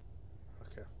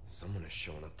 Okay. Someone has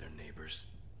shown up their neighbors.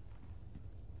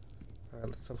 Alright,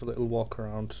 let's have a little walk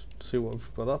around, see what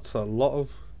we've got. That's a lot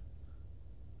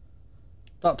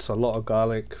of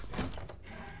garlic.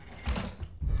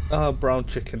 Brown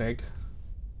chicken egg.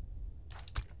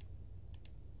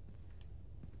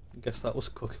 I guess that was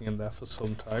cooking in there for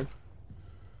some time.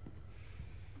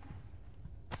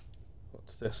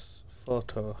 What's this?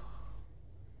 Photo.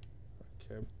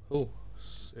 Okay. Oh,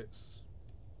 it's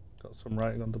got some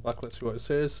writing on the back. Let's see what it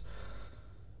says.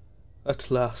 At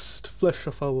last, flesh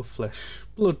of our flesh,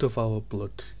 blood of our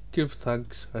blood, give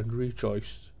thanks and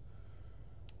rejoice.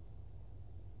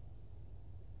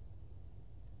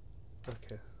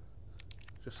 Okay.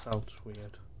 Just sounds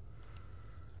weird.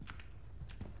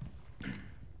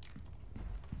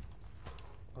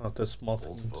 Oh, there's more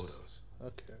Old things. photos.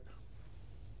 Okay.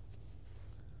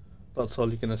 That's all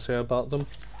you're gonna say about them?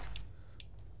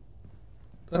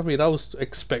 I mean, I was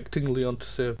expecting Leon to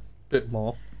say a bit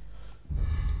more.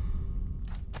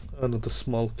 Another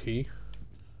small key.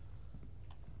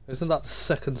 Isn't that the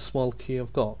second small key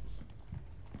I've got?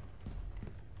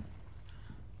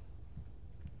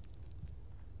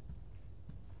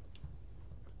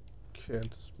 Okay,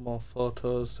 there's more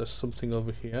photos. There's something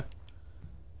over here.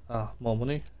 Ah, more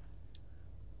money.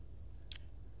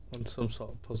 And some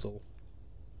sort of puzzle.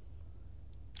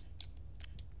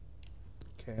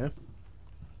 Okay.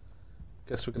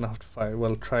 Guess we're gonna have to find,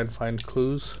 well, try and find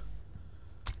clues.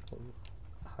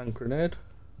 Hand grenade.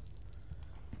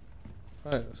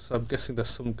 Right, so I'm guessing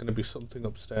there's gonna be something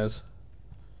upstairs.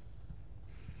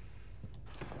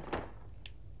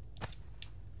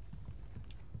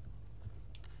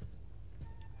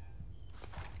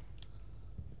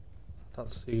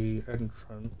 That's the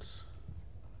entrance.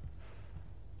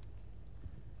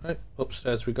 Right,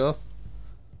 upstairs we go.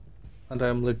 And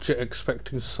I'm legit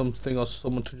expecting something or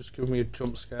someone to just give me a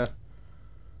jump scare.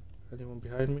 Anyone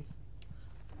behind me?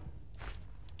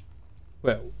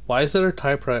 Wait, why is there a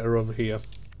typewriter over here?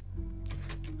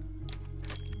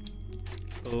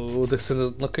 Oh, this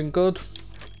isn't looking good.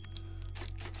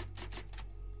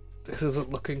 This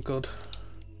isn't looking good.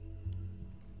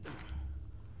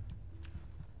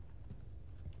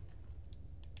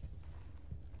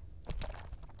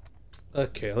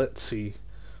 Okay, let's see.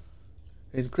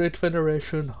 In great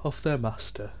veneration of their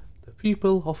master, the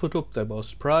people offered up their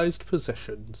most prized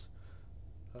possessions.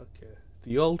 Okay.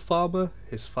 The old farmer,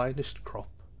 his finest crop.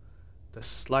 The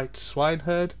slight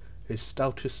swineherd, his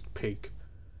stoutest pig.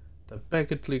 The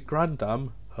beggarly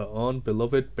grandam, her own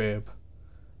beloved babe.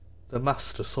 The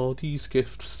master saw these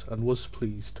gifts and was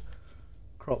pleased.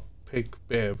 Crop, pig,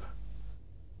 babe.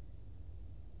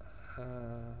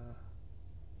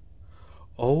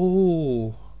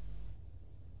 Oh.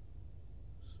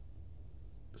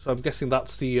 So I'm guessing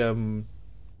that's the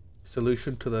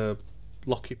solution to the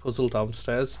Locky puzzle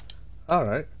downstairs.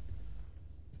 Alright.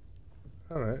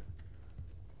 Alright.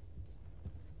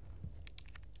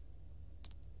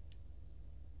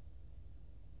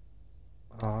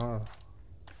 Ah.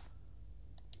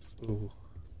 Ooh.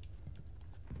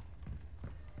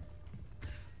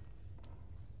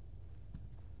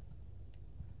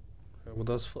 Okay, well,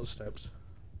 those footsteps.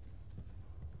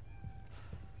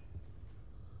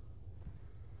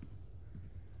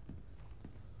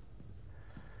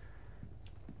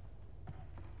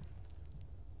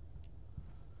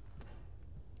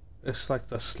 It's like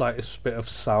the slightest bit of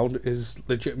sound is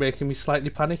legit making me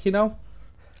slightly panicky now.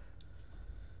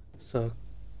 So,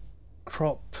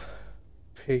 crop,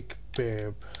 pig,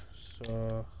 babe.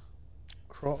 So,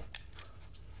 crop,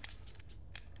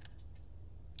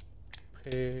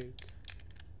 pig.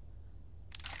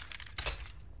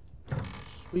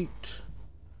 Sweet.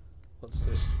 What's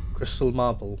this? Crystal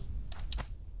marble.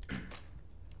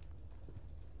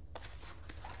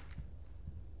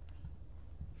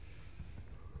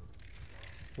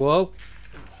 Whoa,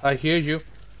 I hear you.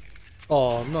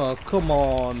 Oh no, come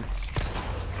on.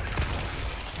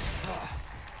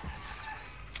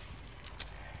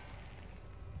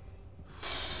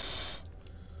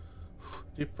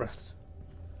 Deep breath.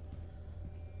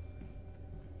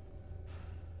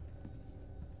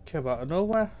 Came out of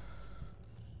nowhere.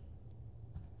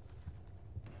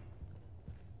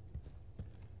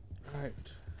 Right,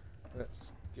 let's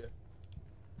get.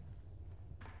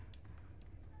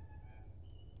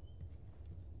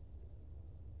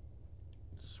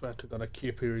 Swear to God, I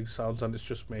keep hearing sounds and it's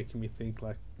just making me think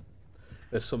like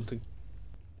there's something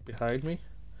behind me.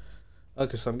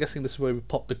 Okay, so I'm guessing this is where we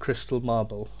pop the crystal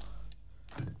marble.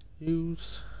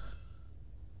 Use.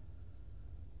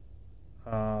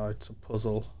 Ah, it's a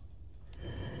puzzle.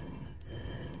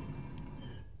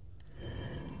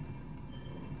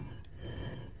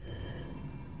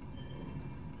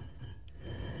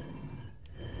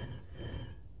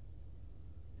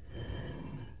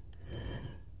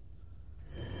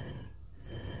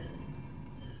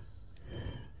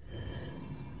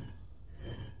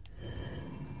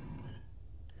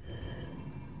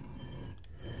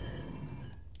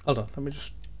 Hold on, let me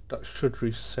just. That should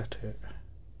reset it.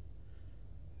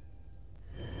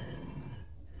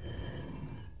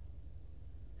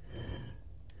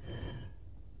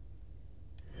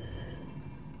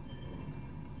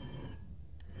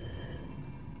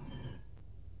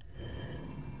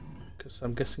 Because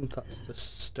I'm guessing that's the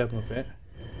stem of it.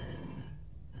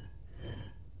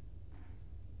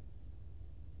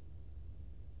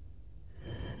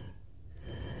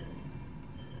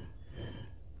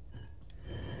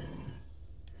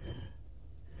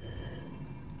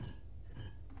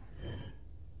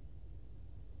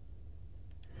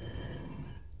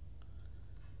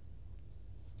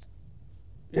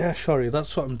 Yeah, sorry,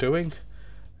 that's what I'm doing.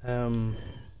 So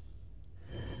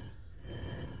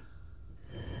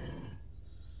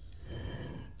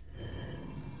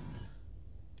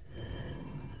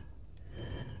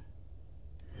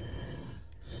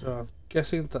I'm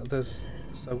guessing that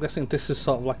I'm guessing this is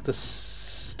sort of like the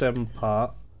stem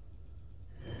part.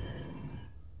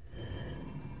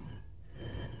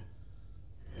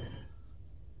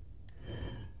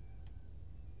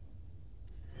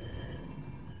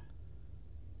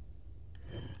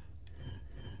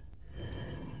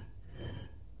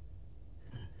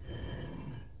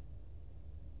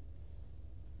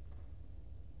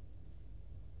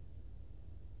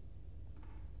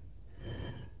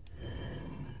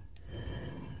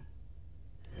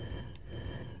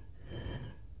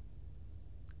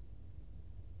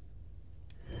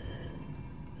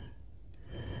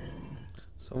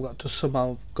 So I've got to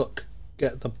somehow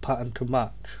get the pattern to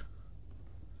match.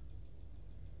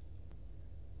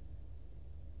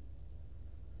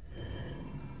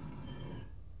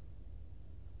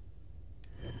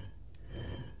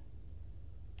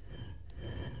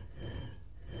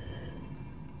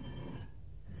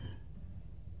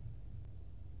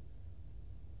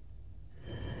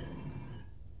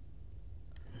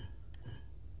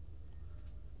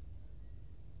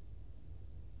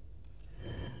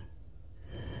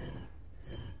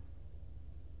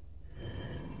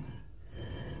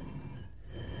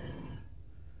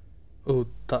 Oh,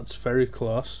 that's very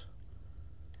close.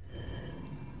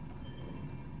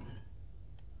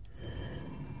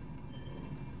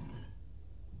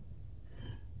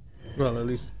 Well, at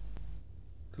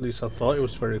least I thought it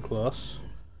was very close.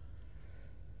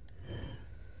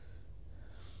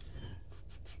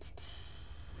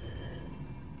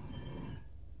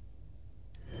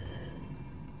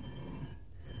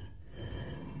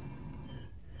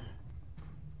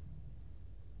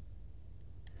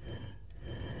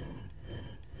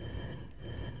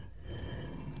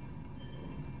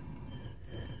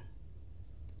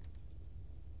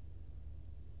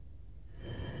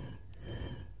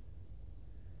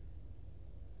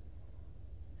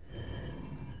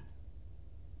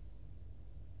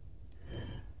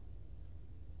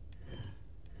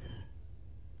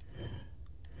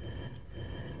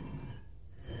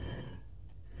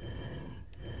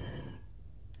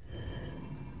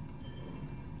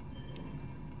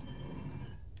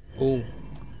 Oh.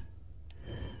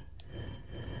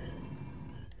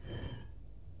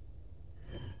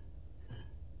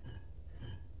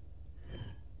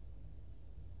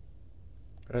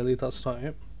 Really, that's not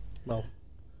it? No.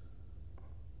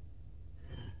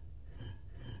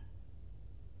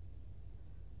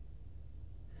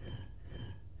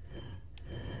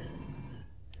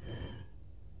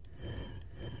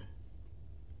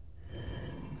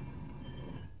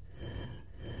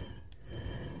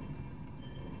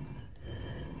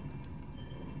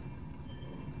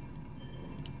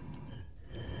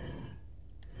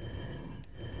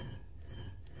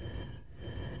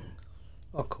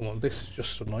 Oh, come on, this is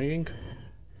just annoying.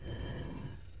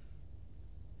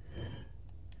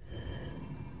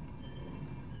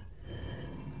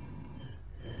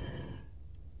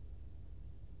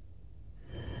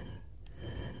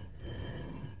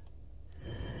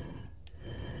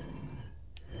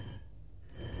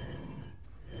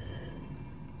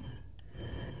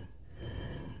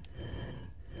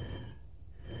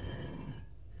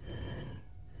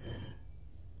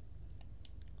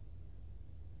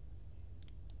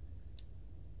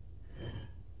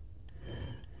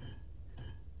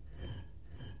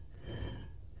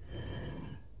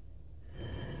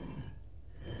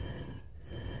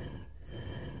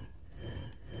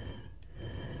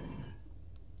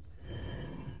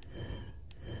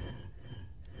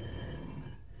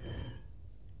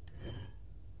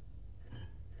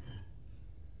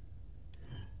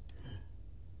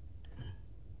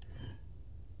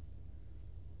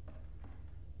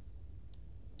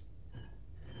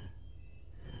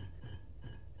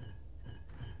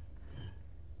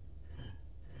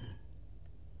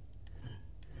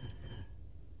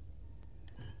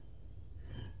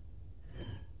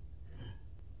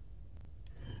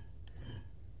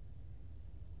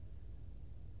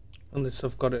 Unless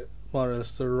I've got it more or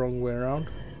less the wrong way around.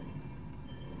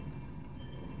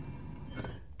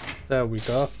 There we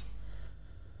go.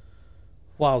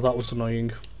 Wow, that was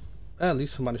annoying. At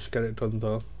least I managed to get it done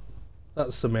though.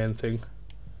 That's the main thing.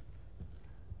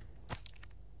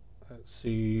 Let's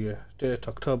see, date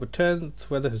October 10th,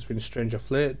 weather has been strange of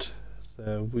late.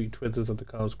 The wheat withers and the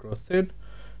cows grow thin.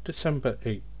 December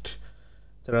 8th.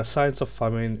 There are signs of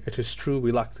famine. It is true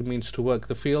we lack the means to work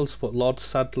the fields, but Lord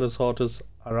Sadler's orders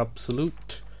are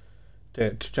absolute.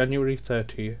 Date January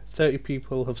 30. 30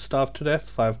 people have starved to death,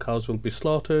 5 cows will be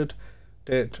slaughtered.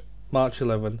 Date March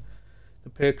 11. The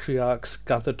patriarchs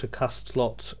gathered to cast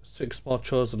lots, 6 more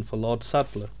chosen for Lord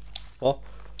Sadler. What?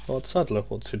 Lord Sadler,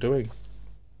 what's he doing?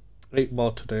 8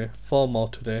 more today, 4 more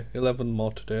today, 11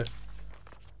 more today.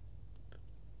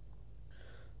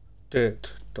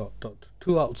 Date ...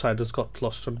 2 outsiders got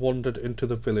lost and wandered into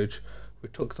the village. We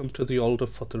took them to the altar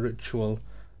for the ritual.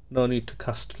 No need to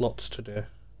cast lots today.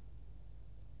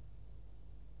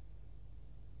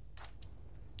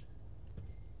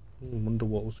 Wonder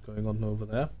what was going on over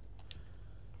there.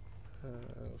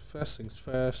 First things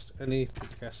first, anything,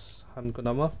 yes, handgun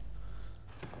ammo.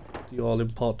 The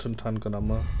all-important handgun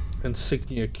ammo.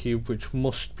 Insignia cube, which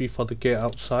must be for the gate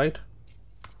outside.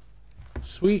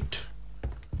 Sweet!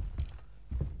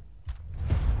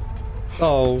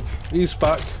 Oh, he's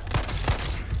back.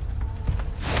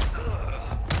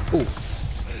 Oh,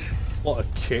 what a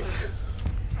kick.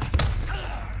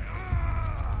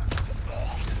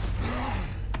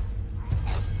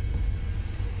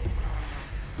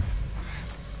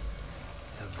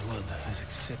 The blood has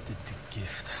accepted the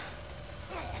gift.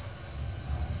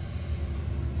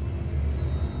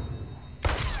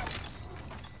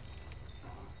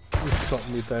 You shot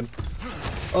me then.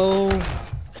 Oh,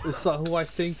 is that who I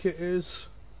think it is?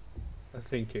 I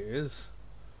think it is.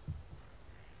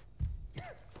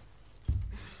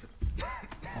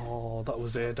 Oh, that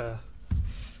was Ada.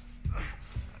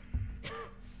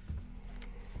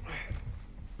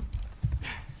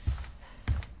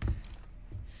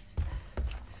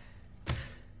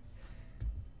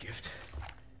 Gift?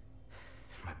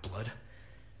 My blood?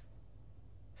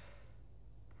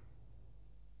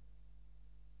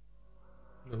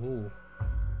 Ooh.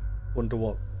 Wonder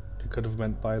what he could have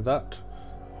meant by that.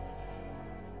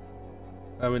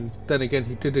 I mean, then again,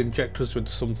 he did inject us with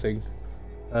something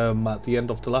at the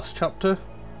end of the last chapter,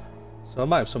 so I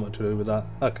might have something to do with that.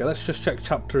 Okay, let's just check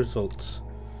chapter results.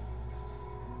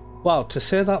 Wow, to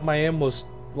say that my aim was...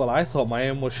 well, I thought my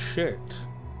aim was shit.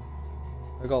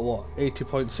 I got what,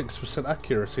 80.6%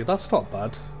 accuracy. That's not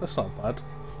bad. That's not bad.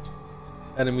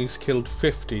 Enemies killed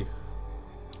 50.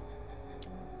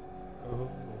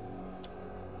 Oh.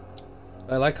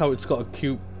 I like how it's got a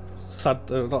cute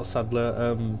not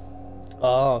Sadler,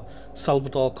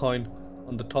 Salvador coin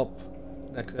on the top,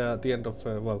 next at the end of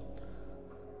well,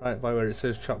 right by where it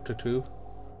says chapter 2.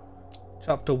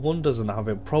 Chapter 1 doesn't have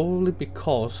it, probably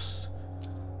because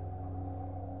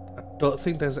I don't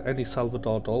think there's any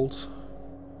Salvador dolls.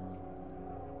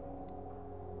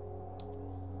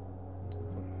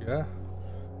 Yeah,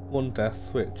 1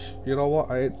 death, which, you know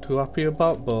what, I ain't too happy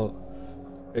about, but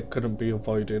it couldn't be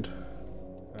avoided.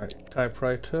 Right,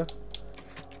 typewriter.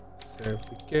 Save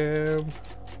the game.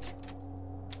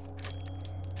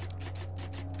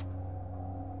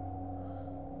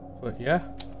 But yeah,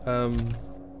 let me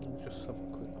just have a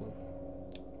quick look.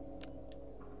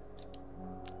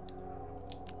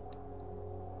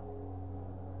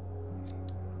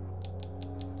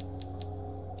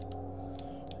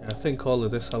 Yeah, I think all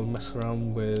of this I'll mess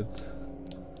around with.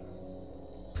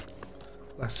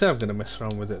 I say I'm gonna mess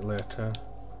around with it later.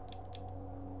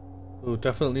 We'll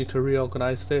definitely need to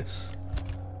reorganize this.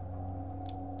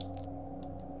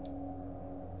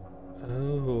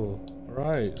 Oh,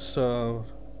 right, so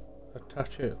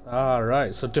attach it. Ah,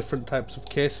 right, so different types of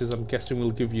cases, I'm guessing,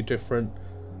 will give you different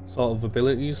sort of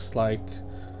abilities. Like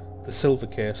the silver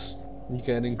case, you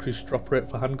get an increased drop rate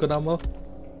for handgun ammo,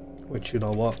 which, you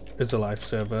know what, is a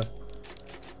lifesaver.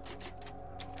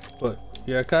 But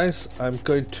yeah, guys, I'm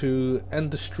going to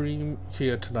end the stream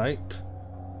here tonight.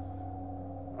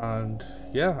 And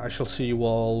yeah, I shall see you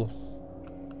all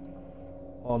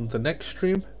on the next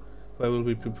stream, where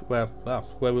we'll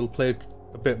play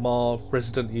a bit more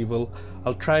Resident Evil.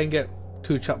 I'll try and get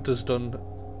 2 chapters done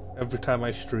every time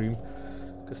I stream,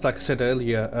 because like I said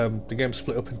earlier, the game's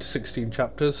split up into 16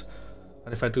 chapters,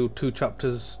 and if I do 2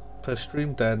 chapters per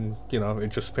stream, then, you know, it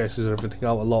just spaces everything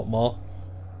out a lot more.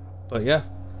 But yeah,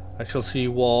 I shall see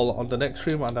you all on the next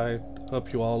stream, and I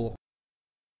hope you all